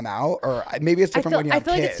be like, I'm out? Or maybe it's different when you have kids.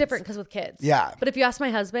 I feel like it's different because with kids. Yeah. But if you ask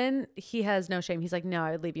my husband, he has no shame. He's like, no,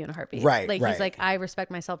 I would leave you in a heartbeat. Right. Like, he's like, I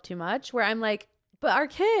respect myself too much. Where I'm like, but our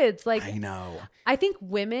kids, like, I know. I think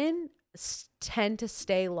women tend to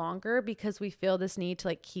stay longer because we feel this need to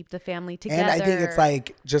like keep the family together. And I think it's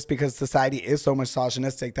like, just because society is so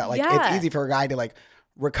misogynistic that like it's easy for a guy to like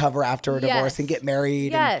recover after a divorce and get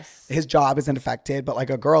married and his job isn't affected, but like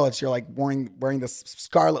a girl, it's you're like wearing this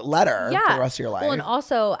scarlet letter for the rest of your life. Well, and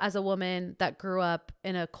also as a woman that grew up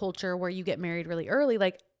in a culture where you get married really early,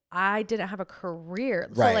 like I didn't have a career.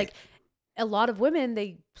 So like a lot of women,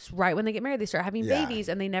 they right when they get married, they start having babies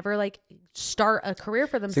and they never like start a career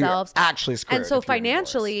for themselves. So you're actually screwed. And so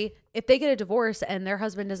financially, if they get a divorce and their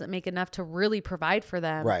husband doesn't make enough to really provide for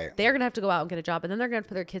them, they're gonna have to go out and get a job, and then they're gonna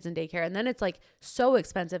put their kids in daycare, and then it's like so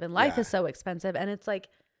expensive, and life is so expensive, and it's like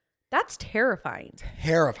that's terrifying.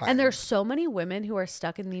 And there's so many women who are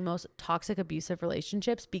stuck in the most toxic, abusive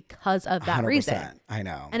relationships because of that 100%. reason. I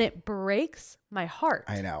know. And it breaks my heart.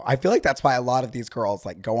 I know. I feel like that's why a lot of these girls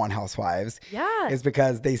like go on Housewives. Yeah. Is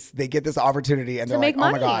because they get this opportunity and they're like,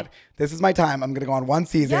 money. oh my God, this is my time. I'm going to go on one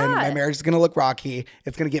season. Yeah. My marriage is going to look rocky.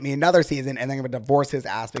 It's going to get me another season. And then I'm going to divorce his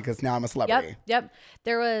ass because now I'm a celebrity. Yep.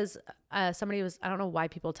 There was somebody was, I don't know why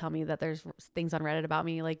people tell me that there's things on Reddit about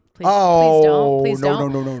me. Like, please don't.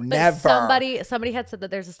 No, But never. Somebody had said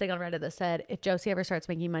that there's this thing on Reddit that said, if Josie ever starts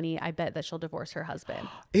making money, I bet that she'll divorce her husband.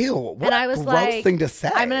 Ew. What and I was gross like, thing to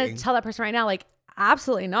say. I'm going to tell that person right now, like,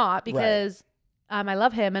 absolutely not, because I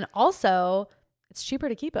love him. And also it's cheaper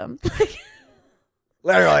to keep him.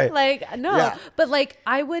 Literally. Like, no, but like,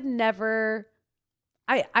 I would never,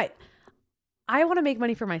 I want to make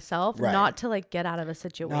money for myself, not to like get out of a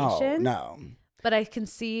situation. No. But I can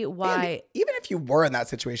see why. And even if you were in that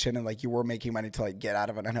situation and like you were making money to like get out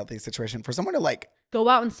of an unhealthy situation, for someone to like go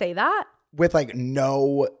out and say that with like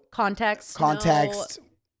no context, no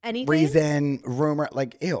anything, reason, rumor,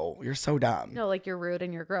 like, ew, you're so dumb. No, like you're rude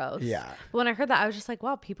and you're gross. Yeah. But when I heard that, I was just like,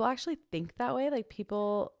 wow, people actually think that way. Like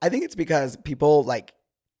people. I think it's because people like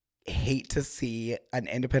hate to see an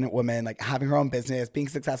independent woman like having her own business, being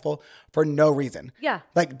successful for no reason. Yeah.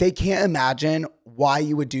 Like they can't imagine why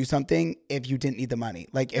you would do something if you didn't need the money.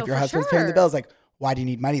 Like if your husband's paying the bills, like, why do you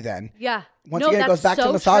need money then? Yeah. Once again, it goes back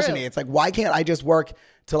to misogyny. It's like, why can't I just work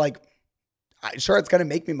to like, sure, it's going to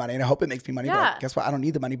make me money and I hope it makes me money, but like, guess what? I don't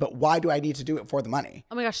need the money, but why do I need to do it for the money?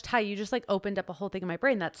 Oh my gosh, Ty, you just like opened up a whole thing in my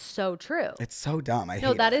brain. That's so true. It's so dumb.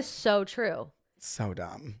 No, that is so true. It's so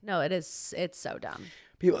dumb. No, it is. It's so dumb.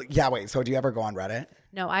 People, wait, so do you ever go on Reddit?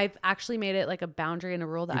 No, I've actually made it like a boundary and a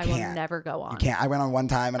rule that I will never go on. You can't. I went on one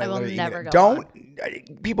time and I will literally never go on.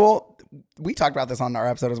 People, we talked about this on our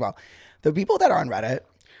episode as well. The people that are on Reddit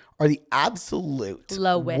are the absolute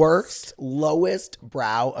lowest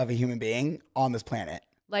brow of a human being on this planet.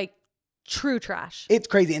 Like true trash. It's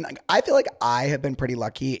crazy. And like, I feel like I have been pretty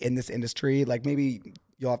lucky in this industry. Like maybe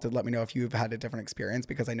you'll have to let me know if you've had a different experience,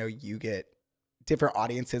 because I know you get different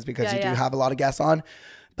audiences because you do have a lot of guests on.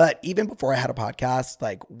 But even before I had a podcast,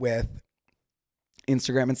 like with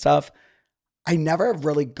Instagram and stuff, I never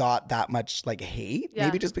really got that much like hate.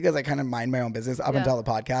 Maybe just because I kind of mind my own business up until the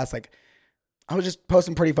podcast. Like I was just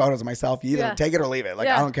posting pretty photos of myself. You either take it or leave it. Like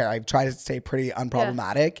I don't care. I try to stay pretty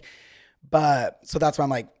unproblematic. But so that's why I'm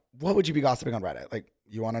like, what would you be gossiping on Reddit? Like,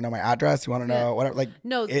 you want to know my address? You want to know whatever? Like,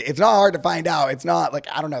 no, it's not hard to find out. It's not like,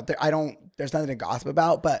 I don't know. There's nothing to gossip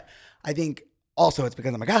about, but I think also it's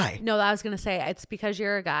because I'm a guy. No, I was going to say it's because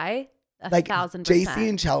you're a guy. Like 1,000%. JC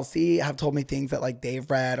and Chelsea have told me things that like they've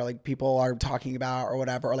read or like people are talking about or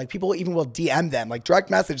whatever, or like people even will DM them, like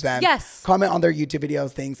direct message them, comment on their YouTube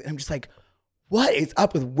videos, things. And I'm just like, what is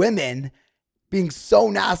up with women being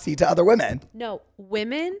so nasty to other women? No,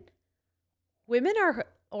 women are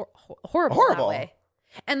horrible that way.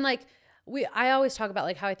 And like I always talk about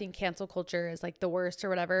like how I think cancel culture is like the worst or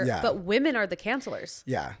whatever. Yeah. But women are the cancelers.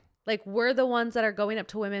 Yeah. Like we're the ones that are going up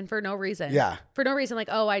to women for no reason. Yeah. For no reason. Like,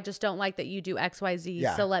 oh, I just don't like that you do X, Y, Z.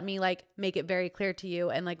 Yeah. So let me like make it very clear to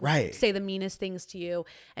you and like say the meanest things to you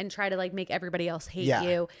and try to like make everybody else hate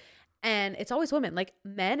you. And it's always women. Like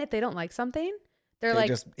men, if they don't like something, they like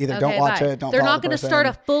just either don't watch it, don't. They're not going to start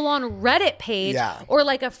a full on Reddit page or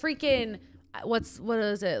like a freaking what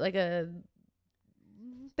is it, like a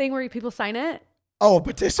thing where people sign it? Oh, a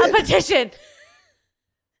petition. A petition.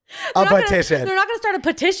 They're not going to start a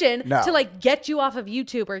petition to like get you off of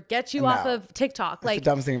YouTube or get you off of TikTok. Like the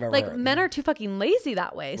dumbest thing I've ever heard. Men are too fucking lazy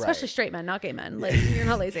that way, especially straight men, not gay men. Like you're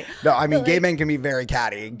not lazy. No, I mean, gay men can be very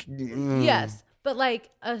catty. Yes. But like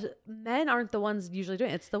men aren't the ones usually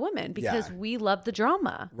doing it. It's the women because we love the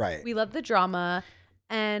drama. Right. We love the drama.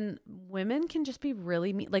 And women can just be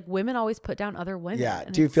really mean. Like women always put down other women. Yeah.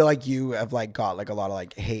 Do you feel like you have like got like a lot of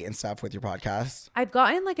like hate and stuff with your podcast? I've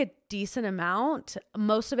gotten like a decent amount.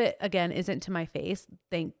 Most of it again isn't to my face.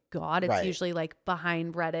 Thank God. It's usually like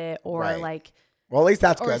behind Reddit or like. Well, at least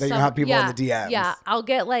that's good. Then you have people in the DMs. Yeah. I'll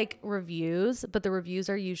get like reviews, but the reviews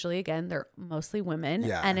are usually again, they're mostly women.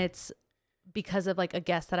 Yeah. And it's because of like a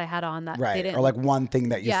guest that I had on that they didn't, or like one thing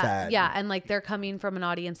that you said. Yeah. And like they're coming from an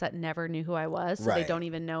audience that never knew who I was. So they don't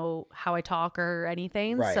even know how I talk or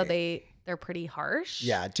anything. Right. So they're pretty harsh.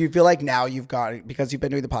 Yeah. Do you feel like now you've got, because you've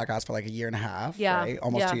been doing the podcast for like 1.5 years, right?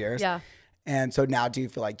 Almost 2 years. Yeah. And so now do you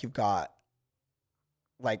feel like you've got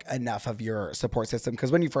like enough of your support system?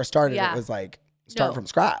 Because when you first started, it was like start from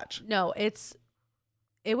scratch. No,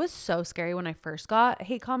 it was so scary when I first got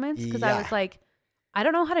hate comments because I was like, I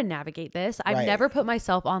don't know how to navigate this. I've never put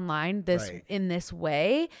myself online in this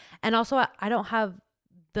way. And also I don't have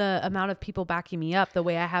the amount of people backing me up the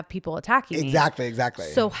way I have people attacking me. Exactly.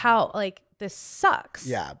 So how, like, this sucks.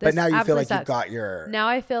 Yeah. But now you feel like you've got your... Now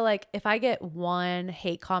I feel like if I get one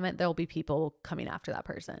hate comment, there'll be people coming after that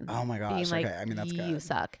person. Oh my gosh. Being like, okay. I mean, that's good. You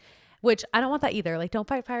suck. Which I don't want that either. Like, don't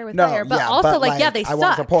fight fire with fire. But also, but like, they suck. I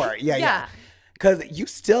want support. Yeah. Because you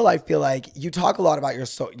still, I feel like you talk a lot about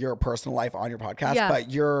your personal life on your podcast, but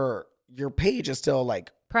your page is still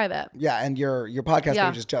like private. Yeah, and your podcast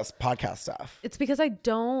page is just podcast stuff. It's because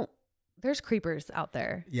there's creepers out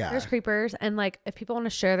there. Yeah. There's creepers. And like if people want to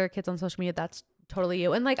share their kids on social media, that's totally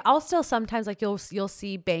you. And like I'll still sometimes like you'll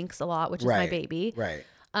see Banks a lot, which is my baby. Right.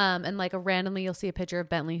 And like randomly you'll see a picture of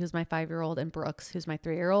Bentley, who's my 5-year-old, and Brooks, who's my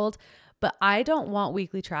 3-year-old. But I don't want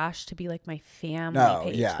Weekly Trash to be like my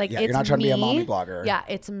family page. Like it's you're not trying to be a mommy blogger. Yeah,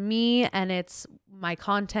 it's me and it's my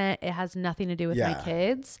content. It has nothing to do with my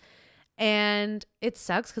kids. And it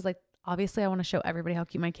sucks because like obviously I want to show everybody how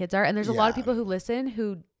cute my kids are. And there's a lot of people who listen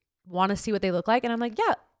who want to see what they look like. And I'm like,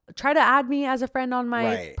 yeah, try to add me as a friend on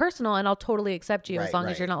my personal and I'll totally accept you as long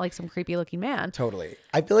as you're not like some creepy looking man. Totally.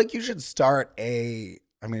 I feel like you should start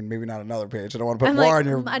maybe not another page. I don't want to put more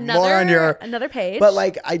on your another page. But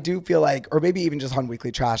like, I do feel like, or maybe even just on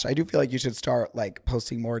Weekly Trash, I do feel like you should start like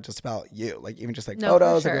posting more just about you, like even just like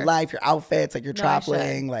photos of your life, your outfits, like you're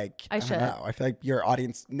traveling. Like I don't know. I feel like your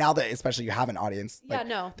audience now that especially you have an audience, like,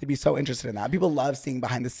 they'd be so interested in that. People love seeing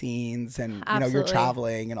behind the scenes and you know you're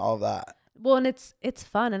traveling and all of that. Well, and it's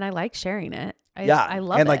fun and I like sharing it. I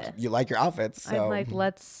love it. And like you like your outfits, so I'm like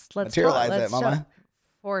let's materialize it, mama.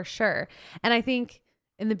 For sure. And I think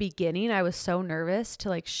in the beginning, I was so nervous to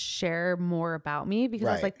like share more about me because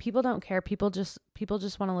I was like, people don't care. People just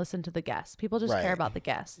want to listen to the guests. People just care about the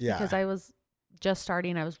guests because I was just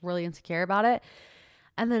starting. I was really insecure about it.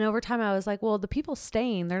 And then over time I was like, well, the people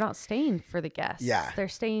staying, they're not staying for the guests. Yeah. They're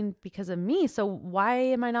staying because of me. So why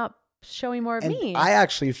am I not showing more of me? I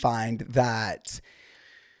actually find that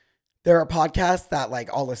there are podcasts that like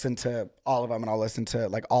I'll listen to all of them and I'll listen to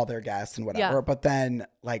like all their guests and whatever. Yeah. But then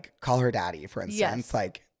like Call Her Daddy, for instance,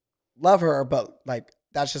 like love her, but like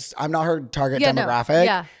that's just, I'm not her target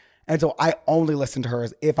demographic. And so I only listen to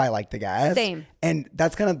hers if I like the guest. Same. And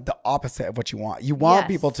that's kind of the opposite of what you want. You want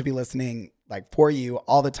people to be listening like for you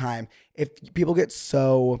all the time. If people get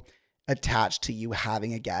so attached to you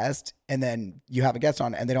having a guest and then you have a guest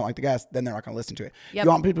on and they don't like the guest, then they're not going to listen to it. Yep. You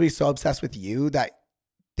want people to be so obsessed with you that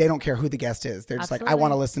they don't care who the guest is. They're just like, I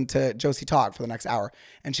want to listen to Josie talk for the next hour.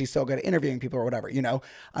 And she's so good at interviewing people or whatever. You know,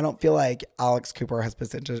 I don't feel like Alex Cooper has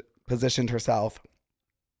positioned herself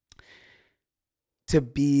to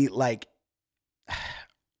be like,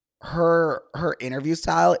 her interview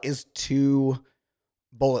style is too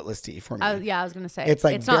bullet listy for me. Yeah, I was gonna say it's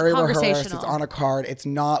like very rehearsed. It's on a card. It's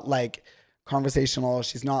not like conversational.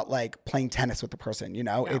 She's not like playing tennis with the person. You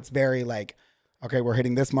know, it's very like, okay, we're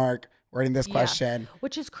hitting this mark. We're hitting this question,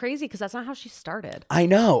 which is crazy because that's not how she started. I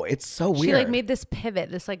know, it's so weird. She like made this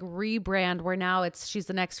pivot, this like rebrand where now she's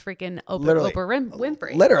the next freaking Oprah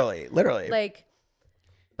Winfrey. Literally. Like.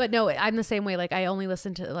 But no, I'm the same way. Like I only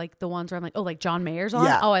listen to like the ones where I'm like, oh, like John Mayer's on.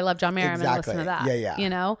 Yeah. Oh, I love John Mayer. Exactly. I'm gonna listen to that. Yeah. You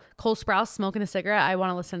know, Cole Sprouse smoking a cigarette. I want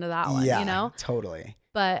to listen to that one. Yeah, you know, totally.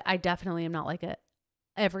 But I definitely am not like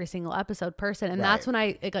every single episode person, and that's when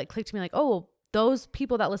it like clicked to me like, oh, those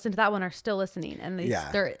people that listen to that one are still listening, and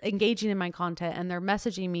they're engaging in my content, and they're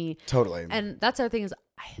messaging me. Totally. And that's the other thing is,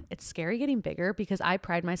 it's scary getting bigger because I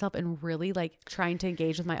pride myself in really like trying to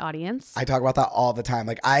engage with my audience. I talk about that all the time.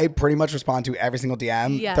 Like I pretty much respond to every single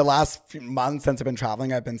DM. Yes. The last few months since I've been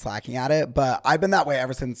traveling, I've been slacking at it, but I've been that way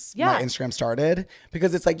ever since my Instagram started,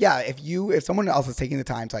 because it's like, if someone else is taking the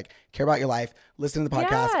time to like care about your life, listen to the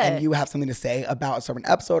podcast, and you have something to say about a certain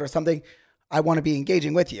episode or something, I want to be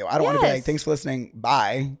engaging with you. I don't want to be like, thanks for listening.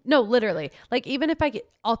 Bye. No, literally. Like even if I get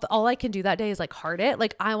all I can do that day is like heart it.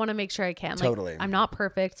 Like I want to make sure I can. Like, totally. I'm not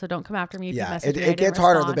perfect, so don't come after me if you message me. It gets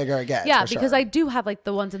harder the bigger it gets. Yeah, because I do have like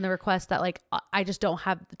the ones in the request that like I just don't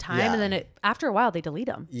have the time, and then after a while they delete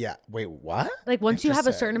them. Yeah. Wait, what? Like once you have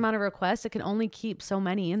a certain amount of requests, it can only keep so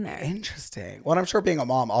many in there. Interesting. Well, I'm sure being a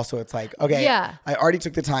mom also, it's like, okay, I already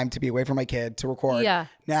took the time to be away from my kid to record. Yeah.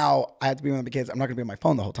 Now I have to be with the kids. I'm not going to be on my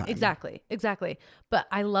phone the whole time. Exactly. But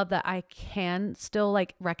I love that I can still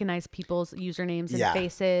like recognize people's usernames and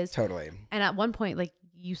faces. Totally. And at one point, like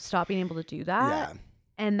you stop being able to do that. Yeah.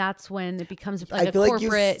 And that's when it becomes like a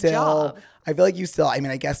corporate job. I feel like you still, I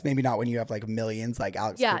mean, I guess maybe not when you have like millions like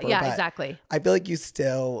Alex Cooper, yeah, exactly. I feel like you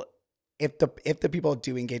still, if the people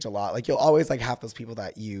do engage a lot, like you'll always like have those people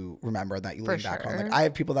that you remember that you lean back on. Like I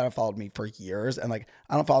have people that have followed me for years, and like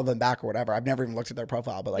I don't follow them back or whatever. I've never even looked at their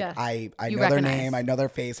profile, but like I know their name, I know their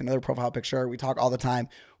face, I know their profile picture. We talk all the time.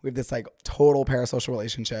 We have this like total parasocial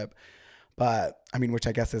relationship. But I mean, which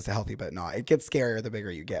I guess is healthy, but not. It gets scarier the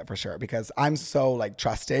bigger you get, for sure, because I'm so like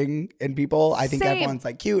trusting in people. I think everyone's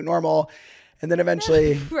like cute, normal, and then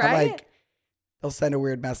eventually I'm like, they'll send a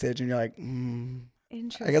weird message, and you're like,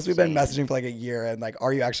 I guess we've been messaging for like a year, and like,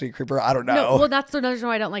 are you actually a creeper? I don't know. No, well, that's another reason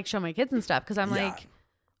why I don't like show my kids and stuff, because I'm like,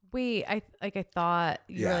 wait, I thought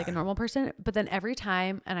you were like a normal person, but then every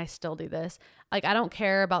time, and I still do this, like I don't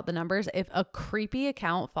care about the numbers. If a creepy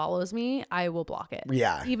account follows me, I will block it.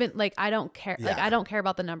 Yeah. Even like I don't care. Like I don't care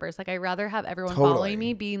about the numbers. Like I rather have everyone following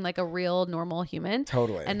me being like a real normal human.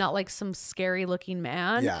 Totally. And not like some scary looking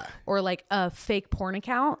man. Yeah. Or like a fake porn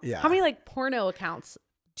account. Yeah. How many like porno accounts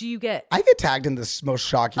do you get? I get tagged in this most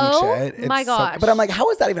shocking shit. Oh my gosh. But I'm like, how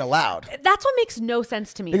is that even allowed? That's what makes no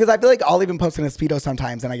sense to me. Because I feel like I'll even post in a Speedo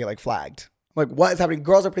sometimes and I get like flagged. I'm like, what is happening?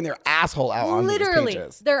 Girls are putting their asshole out on these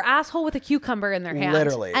pages. Their asshole with a cucumber in their hand.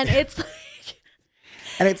 Literally. And it's like...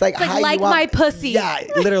 And it's like, my pussy. Yeah,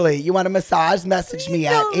 literally. You want a massage? Message me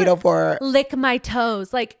at 804. Lick my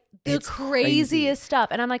toes. Like the craziest stuff.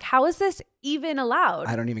 And I'm like, how is this even allowed?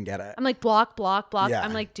 I don't even get it. I'm like, block. Yeah.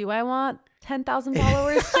 I'm like, do I want 10,000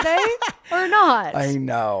 followers today or not? I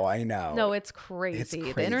know. No, it's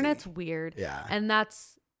crazy. The internet's weird. Yeah. And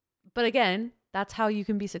but again, that's how you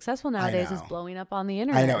can be successful nowadays, is blowing up on the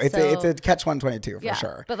internet. I know. It's a catch 122 for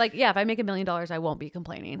sure. But like, if I make $1 million, I won't be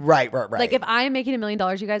complaining. Right. Like if I am making $1 million,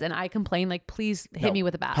 you guys, and I complain, like please hit me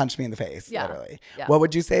with a bat. Punch me in the face, literally. Yeah. What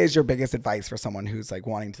would you say is your biggest advice for someone who's like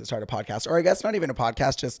wanting to start a podcast, or I guess not even a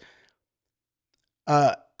podcast, just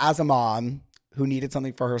as a mom who needed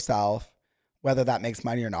something for herself, whether that makes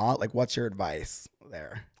money or not? Like what's your advice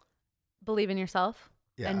there? Believe in yourself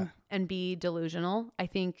and be delusional. I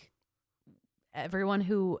think everyone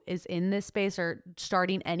who is in this space or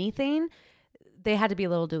starting anything, they had to be a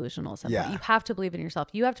little delusional at some point. You have to believe in yourself.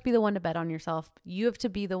 You have to be the one to bet on yourself. You have to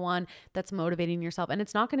be the one that's motivating yourself. And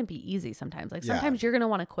it's not going to be easy sometimes. Like sometimes you're going to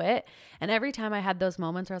want to quit. And every time I had those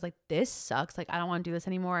moments where I was like, this sucks. Like, I don't want to do this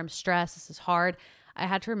anymore. I'm stressed. This is hard. I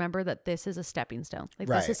had to remember that this is a stepping stone. Like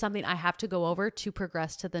this is something I have to go over to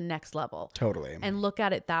progress to the next level. Totally. And look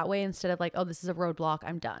at it that way instead of like, oh, this is a roadblock,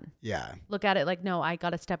 I'm done. Yeah. Look at it like, no, I got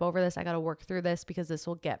to step over this. I got to work through this because this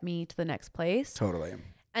will get me to the next place. Totally.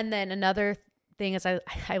 And then another thing is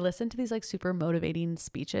I listen to these like super motivating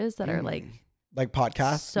speeches that are like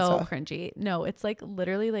podcasts. So cringy. No, it's like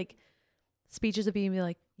literally like speeches of being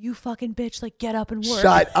like, you fucking bitch, like get up and work.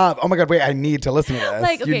 Shut up. Oh my God, wait, I need to listen to this.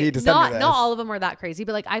 Like, okay, you need to send me this. Not all of them are that crazy,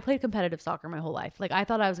 but like I played competitive soccer my whole life. Like I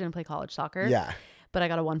thought I was going to play college soccer. Yeah. But I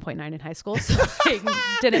got a 1.9 in high school, so like,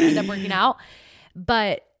 didn't end up working out.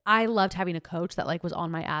 But I loved having a coach that like was on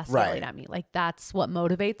my ass yelling at me. Like that's what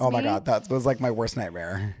motivates me. Oh my God, that was like my worst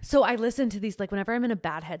nightmare. So I listen to these, like whenever I'm in a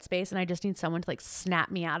bad headspace and I just need someone to like snap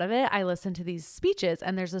me out of it, I listen to these speeches.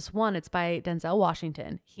 And there's this one, it's by Denzel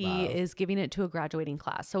Washington. He is giving it to a graduating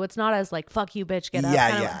class. So it's not as like, fuck you, bitch, get up.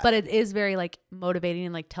 Yeah. But it is very like motivating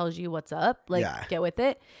and like tells you what's up, like get with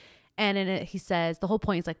it. And in it, he says the whole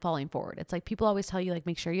point is like falling forward. It's like people always tell you like,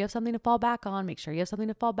 make sure you have something to fall back on, make sure you have something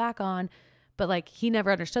to fall back on. But like he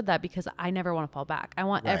never understood that because I never want to fall back. I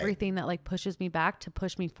want everything that like pushes me back to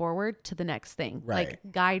push me forward to the next thing, like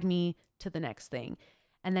guide me to the next thing.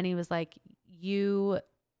 And then he was like,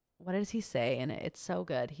 what does he say? And it's so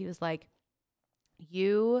good. He was like,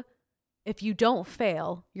 if you don't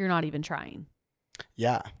fail, you're not even trying.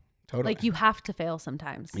 Yeah, totally. Like you have to fail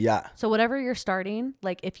sometimes. Yeah. So whatever you're starting,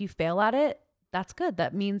 like if you fail at it, that's good.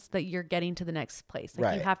 That means that you're getting to the next place.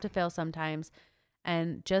 Like you have to fail sometimes.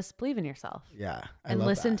 And just believe in yourself. Yeah. And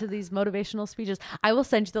listen to these motivational speeches. I will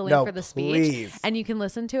send you the link for the speech and you can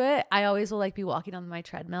listen to it. I always will like be walking on my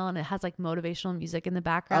treadmill and it has like motivational music in the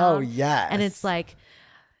background. Oh, yes. And it's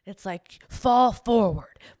like fall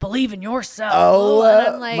forward, believe in yourself. Oh, and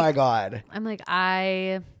I'm like, my God. I'm like,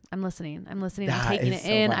 I'm listening. I'm taking it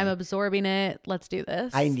in. I'm absorbing it. Let's do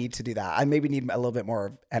this. I need to do that. I maybe need a little bit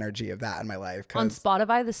more energy of that in my life. On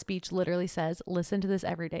Spotify, the speech literally says, listen to this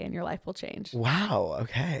every day and your life will change. Wow.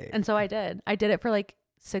 Okay. And so I did. I did it for like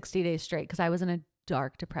 60 days straight because I was in a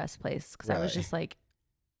dark, depressed place because I was just like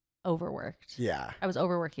overworked. Yeah. I was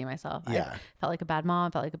overworking myself. Yeah. I felt like a bad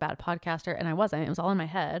mom, felt like a bad podcaster, and I wasn't. It was all in my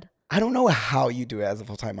head. I don't know how you do it as a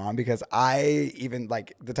full-time mom because I even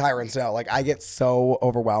like the tyrants know, like I get so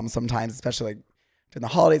overwhelmed sometimes, especially like during the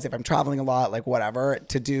holidays, if I'm traveling a lot, like whatever,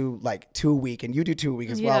 to do like 2 a week, and you do 2 a week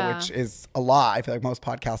as well, which is a lot. I feel like most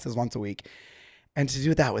podcasts is once a week. And to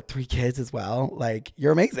do that with 3 kids as well, like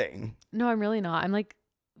you're amazing. No, I'm really not. I'm like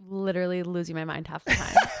literally losing my mind half the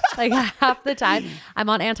time. Like half the time I'm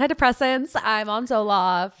on antidepressants, I'm on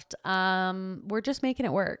Zoloft. We're just making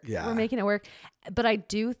it work. Yeah. We're making it work. But I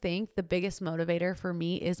do think the biggest motivator for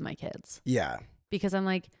me is my kids. Yeah. Because I'm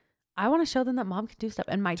like, I want to show them that mom can do stuff.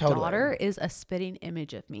 And my daughter is a spitting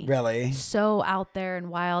image of me. Really? So out there and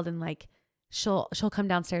wild, and like she'll come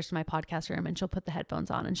downstairs to my podcast room and she'll put the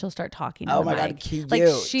headphones on and she'll start talking. Oh my God, cute. Like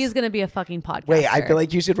she's gonna be a fucking podcaster. Wait, I feel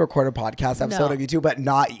like you should record a podcast episode of you two, but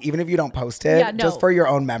not even if you don't post it, just for your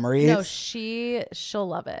own memories. No, she'll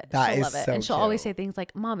love it. She'll love it. And she'll always say things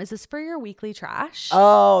like, "Mom, is this for your weekly trash?"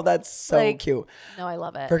 Oh, that's so cute. No, I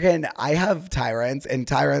love it. Freaking, I have tyrants, and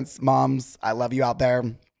tyrants moms, I love you out there.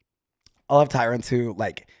 I'll have tyrants who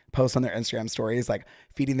like post on their Instagram stories like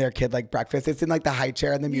feeding their kid like breakfast. It's in like the high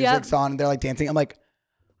chair and the music's on and they're like dancing. I'm like,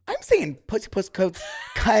 I'm saying pussy puss coats,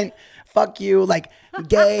 cunt, fuck you, like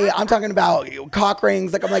gay. I'm talking about cock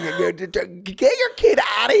rings. Like I'm like, get your kid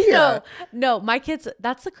out of here. No, my kids.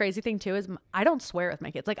 That's the crazy thing too is I don't swear with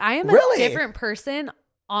my kids. Like I am a different person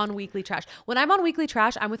on Weekly Trash. When I'm on Weekly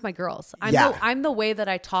Trash, I'm with my girls. I'm the way that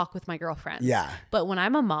I talk with my girlfriends. Yeah. But when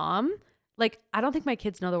I'm a mom, like, I don't think my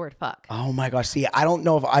kids know the word fuck. Oh my gosh. See, I don't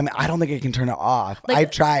know if I don't think I can turn it off. Like, I've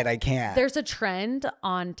tried. I can't. There's a trend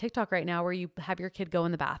on TikTok right now where you have your kid go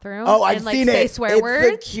in the bathroom. Oh, I've seen it. Say swear words.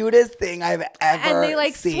 It's the cutest thing I've ever seen. And they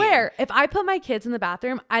like swear. If I put my kids in the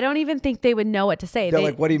bathroom, I don't even think they would know what to say. They're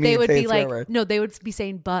like, what do you mean? They would say be like, no, they would be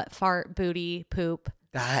saying butt, fart, booty, poop.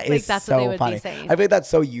 That like, is that's so what they would funny. Be saying. I feel like that's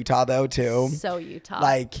so Utah though too. So Utah.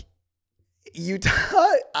 Like Utah,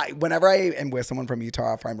 whenever I am with someone from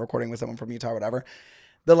Utah, if I'm recording with someone from Utah or whatever,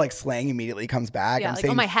 the like slang immediately comes back. I'm like,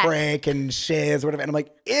 saying my frick and shiz or whatever. And I'm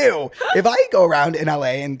like, ew. If I go around in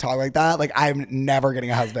LA and talk like that, like I'm never getting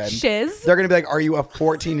a husband. Shiz? They're going to be like, are you a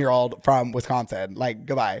 14-year-old from Wisconsin? Like,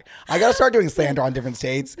 goodbye. I got to start doing slander on different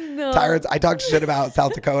states. No. Tyrants. I talked shit about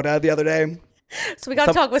South Dakota the other day. So we got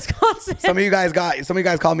to talk Wisconsin. Some of you guys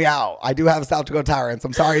called me out. I do have South Dakota tyrants.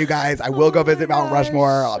 I'm sorry, you guys. I will go visit Mount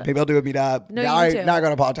Rushmore. Maybe I'll do a meetup. No, now I got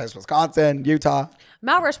to apologize to Wisconsin, Utah.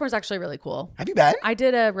 Mount Rushmore is actually really cool. Have you been? I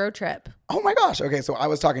did a road trip. Oh my gosh. Okay, so I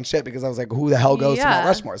was talking shit because I was like, who the hell goes to Mount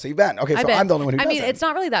Rushmore? So you've been. Okay, so I'm the only one who doesn't. I mean, it's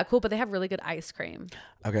not really that cool, but they have really good ice cream.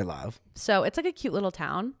 Okay, love. So it's like a cute little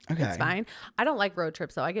town. Okay. It's fine. I don't like road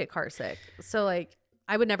trips though. I get car sick. So like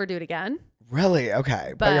I would never do it again. Really?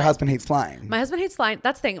 Okay. But your husband hates flying. My husband hates flying.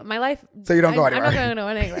 That's the thing. My life. So you don't go anywhere. I'm not going to go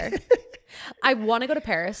anywhere. I want to go to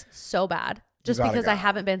Paris so bad. Just because I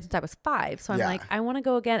haven't been since I was 5. So I'm like, I want to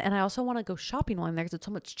go again. And I also want to go shopping while I'm there because it's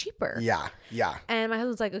so much cheaper. Yeah. Yeah. And my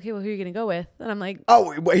husband's like, okay, well, who are you going to go with? And I'm like,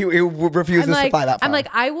 oh, he refuses to fly that far. I'm like,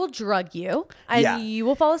 I will drug you and you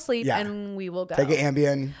will fall asleep and we will go. Take an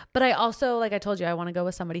Ambien. But I also, like I told you, I want to go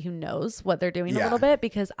with somebody who knows what they're doing a little bit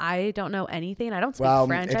because I don't know anything. I don't speak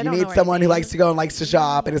French. If you need someone who likes to go and likes to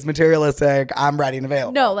shop and is materialistic, I'm ready and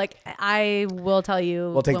available. No, like I will tell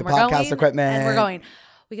you. We'll take the podcast equipment. And we're going.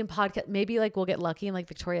 We can podcast. Maybe like we'll get lucky in like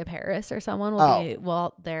Victoria, Paris or someone. We'll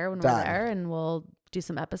be there when we're there and we'll do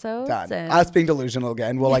some episodes. Done. And Us being delusional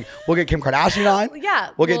again. We'll get Kim Kardashian on.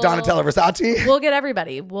 Yeah. We'll get Donatella Versace. We'll get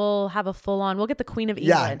everybody. We'll have a full on. We'll get the Queen of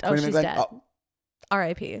England. Queen of England. Dead. Oh.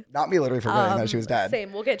 R.I.P. Not me literally forgetting that she was dead.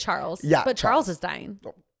 Same. We'll get Charles. Yeah. But Charles is dying.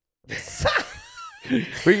 We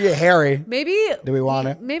can get Harry. Maybe. Do we want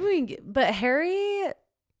it? Maybe we can get, but Harry's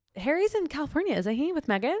in California, isn't he, with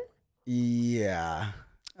Meghan? Yeah.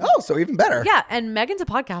 Oh, so even better. Yeah, and Megan's a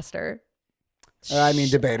podcaster. I mean,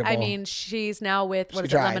 debatable. I mean, she's now with, what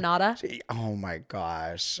is it, Lemonada? Oh my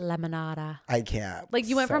gosh. Lemonada. I can't. Like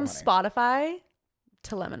you went from Spotify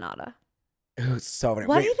to Lemonada. It was so many.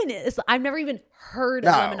 What even is? I've never even heard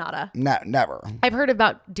of Lemonada. No, never. I've heard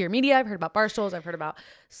about Dear Media. I've heard about Barstools. I've heard about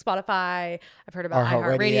Spotify. I've heard about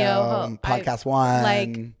iHeartRadio. Podcast One.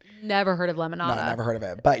 Like, never heard of Lemonada. No, never heard of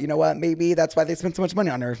it. But you know what? Maybe that's why they spent so much money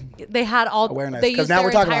on her. They had all awareness. They used their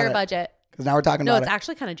entire budget. Because now we're talking about it. No, it's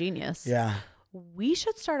actually kind of genius. Yeah. We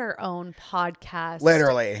should start our own podcast.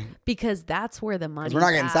 Literally. Because that's where the money. We're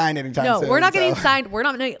not getting signed anytime soon. No, we're not getting signed. We're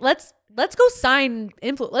not. Let's go sign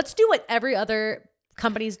Let's do what every other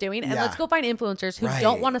company's doing, and let's go find influencers who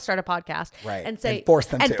don't want to start a podcast, and say and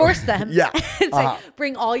force them. Yeah, and say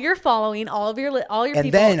bring all your following, all your people,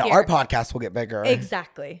 and then our podcast will get bigger.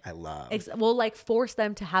 Exactly. I love. We'll like force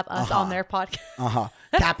them to have us on their podcast.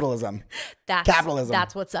 Capitalism. Capitalism.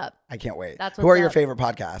 That's what's up. I can't wait. Who are your favorite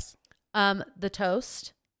podcasts? The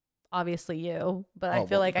Toast. Obviously you, but I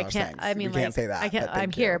feel like I can't. Thanks. I mean, you can't say that. I can't. I'm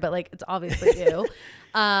here, but like it's obviously you.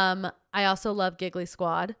 I also love Giggly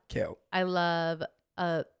Squad. Cute. I love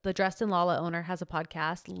the Dressed in Lala owner has a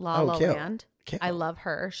podcast, La La Land. Cute. I love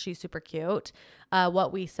her. She's super cute.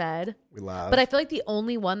 What We Said. We love. But I feel like the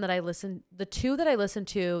two that I listen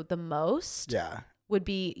to the most. Would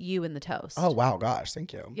be you and the Toast. Oh wow, gosh,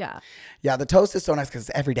 thank you. Yeah. Yeah, the Toast is so nice because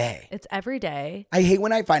it's every day. It's every day. I hate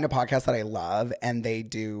when I find a podcast that I love and they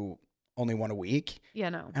do only one a week. Yeah,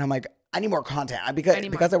 no. And I'm like, I need more content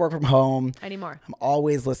because I work from home. I need more. I'm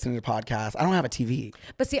always listening to podcasts. I don't have a TV.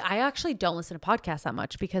 But see, I actually don't listen to podcasts that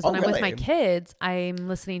much because when I'm with my kids, I'm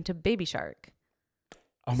listening to Baby Shark.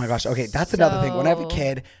 Oh my gosh. Okay, that's another thing. When I have a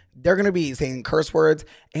kid, they're gonna be saying curse words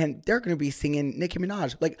and they're gonna be singing Nicki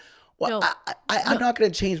Minaj. Like, well, I'm not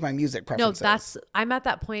going to change my music preferences. No, I'm at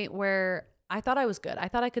that point where I thought I was good. I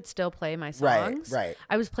thought I could still play my songs. Right.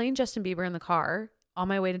 I was playing Justin Bieber in the car on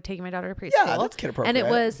my way to taking my daughter to preschool. Yeah, that's kid appropriate. And it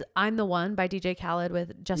was I'm the One by DJ Khaled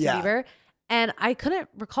with Justin Bieber. And I couldn't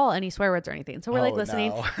recall any swear words or anything. So we're like listening.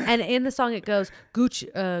 No. And in the song it goes, Gucci,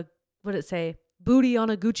 what did it say? Booty on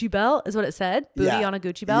a Gucci belt is what it said. Booty on a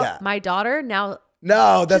Gucci belt. Yeah. My daughter now.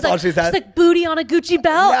 No, that's all she said. She's like, booty on a Gucci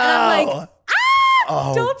belt. No. And I'm like,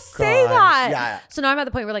 don't say that. Yeah. So now I'm at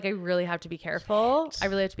the point where like I really have to be careful. I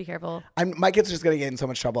really have to be careful. My kids are just gonna get in so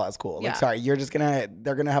much trouble at school. Like, sorry,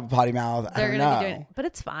 they're gonna have a potty mouth. They're gonna be doing it, but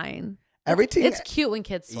it's fine. Everything. It's cute when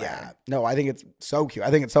kids swear. Yeah. No, I think it's so cute.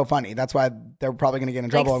 I think it's so funny. That's why they're probably gonna get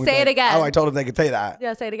in trouble. Like, say it again. Oh, I told them they could say that.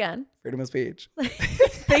 Yeah, say it again. Freedom of speech.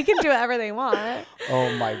 They can do whatever they want.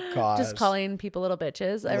 Oh my gosh. Just calling people little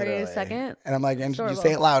bitches every second. And I'm like, and you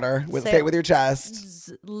say it louder. Say it with your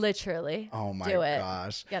chest. Literally. Oh my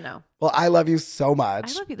gosh. Yeah, no. Well, I love you so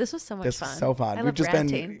much. I love you. This was so much fun. This was so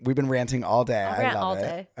fun. We've been ranting all day. I love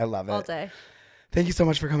it. I love it. All day. Thank you so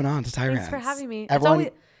much for coming on to Tyrants. Thanks for having me.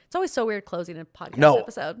 Everyone, it's always so weird closing a podcast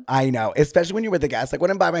episode. I know, especially when you're with a guest. Like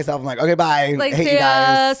when I'm by myself, I'm like, okay, bye. Like, hate you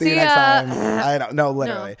guys. See you next time. I don't know,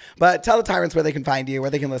 literally. No. But tell the Tyrants where they can find you, where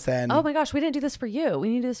they can listen. Oh my gosh, we didn't do this for you. We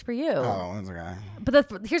need to do this for you. Oh, that's okay.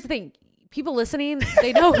 But here's the thing. people listening,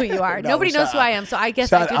 they know who you are. Nobody knows who I am, so I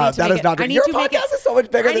guess I do need to that make is it. not true. Your podcast is so much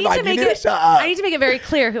bigger than mine. You need to shut up. I need to make it very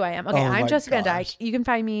clear who I am. Okay, Oh I'm my Josie Van Dyke. gosh. You can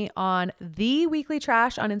find me on The Weekly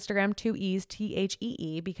Trash on Instagram, 2 E's,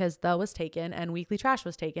 THEE, because the was taken and Weekly Trash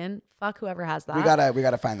was taken. Fuck whoever has that. We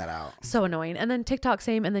gotta find that out. So annoying. And then TikTok,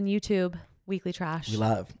 same, and then YouTube, Weekly Trash. We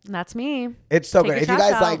love. And that's me. It's so Take good. your If you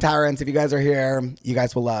trash guys like out. tyrants, if you guys are here, you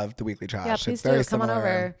guys will love the Weekly Trash. Yeah, please it's very do. Come on similar.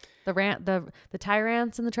 over. The rant, the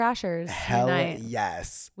tyrants and the trashers. Hell unite.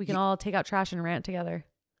 yes. We can all take out trash and rant together.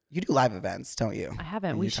 You do live events, don't you? I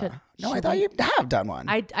haven't. in We Utah? should. No, I thought you have done one.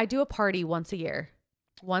 I do a party once a year.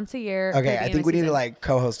 Once a year. Okay, I think we need to season. like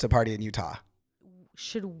co-host a party in Utah.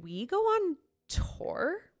 Should we go on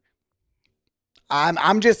tour?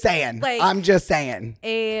 I'm just saying. Like, I'm just saying.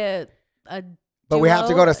 But we have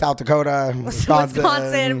to go to South Dakota,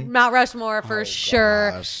 Wisconsin. Mount Rushmore for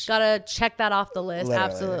sure. Gosh. Gotta check that off the list.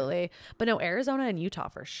 Literally. Absolutely. But no, Arizona and Utah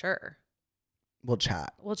for sure. We'll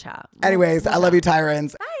chat. We'll chat. Anyways, We'll I love chat. you,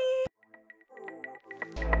 tyrants. Bye.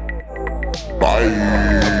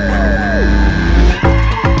 Bye.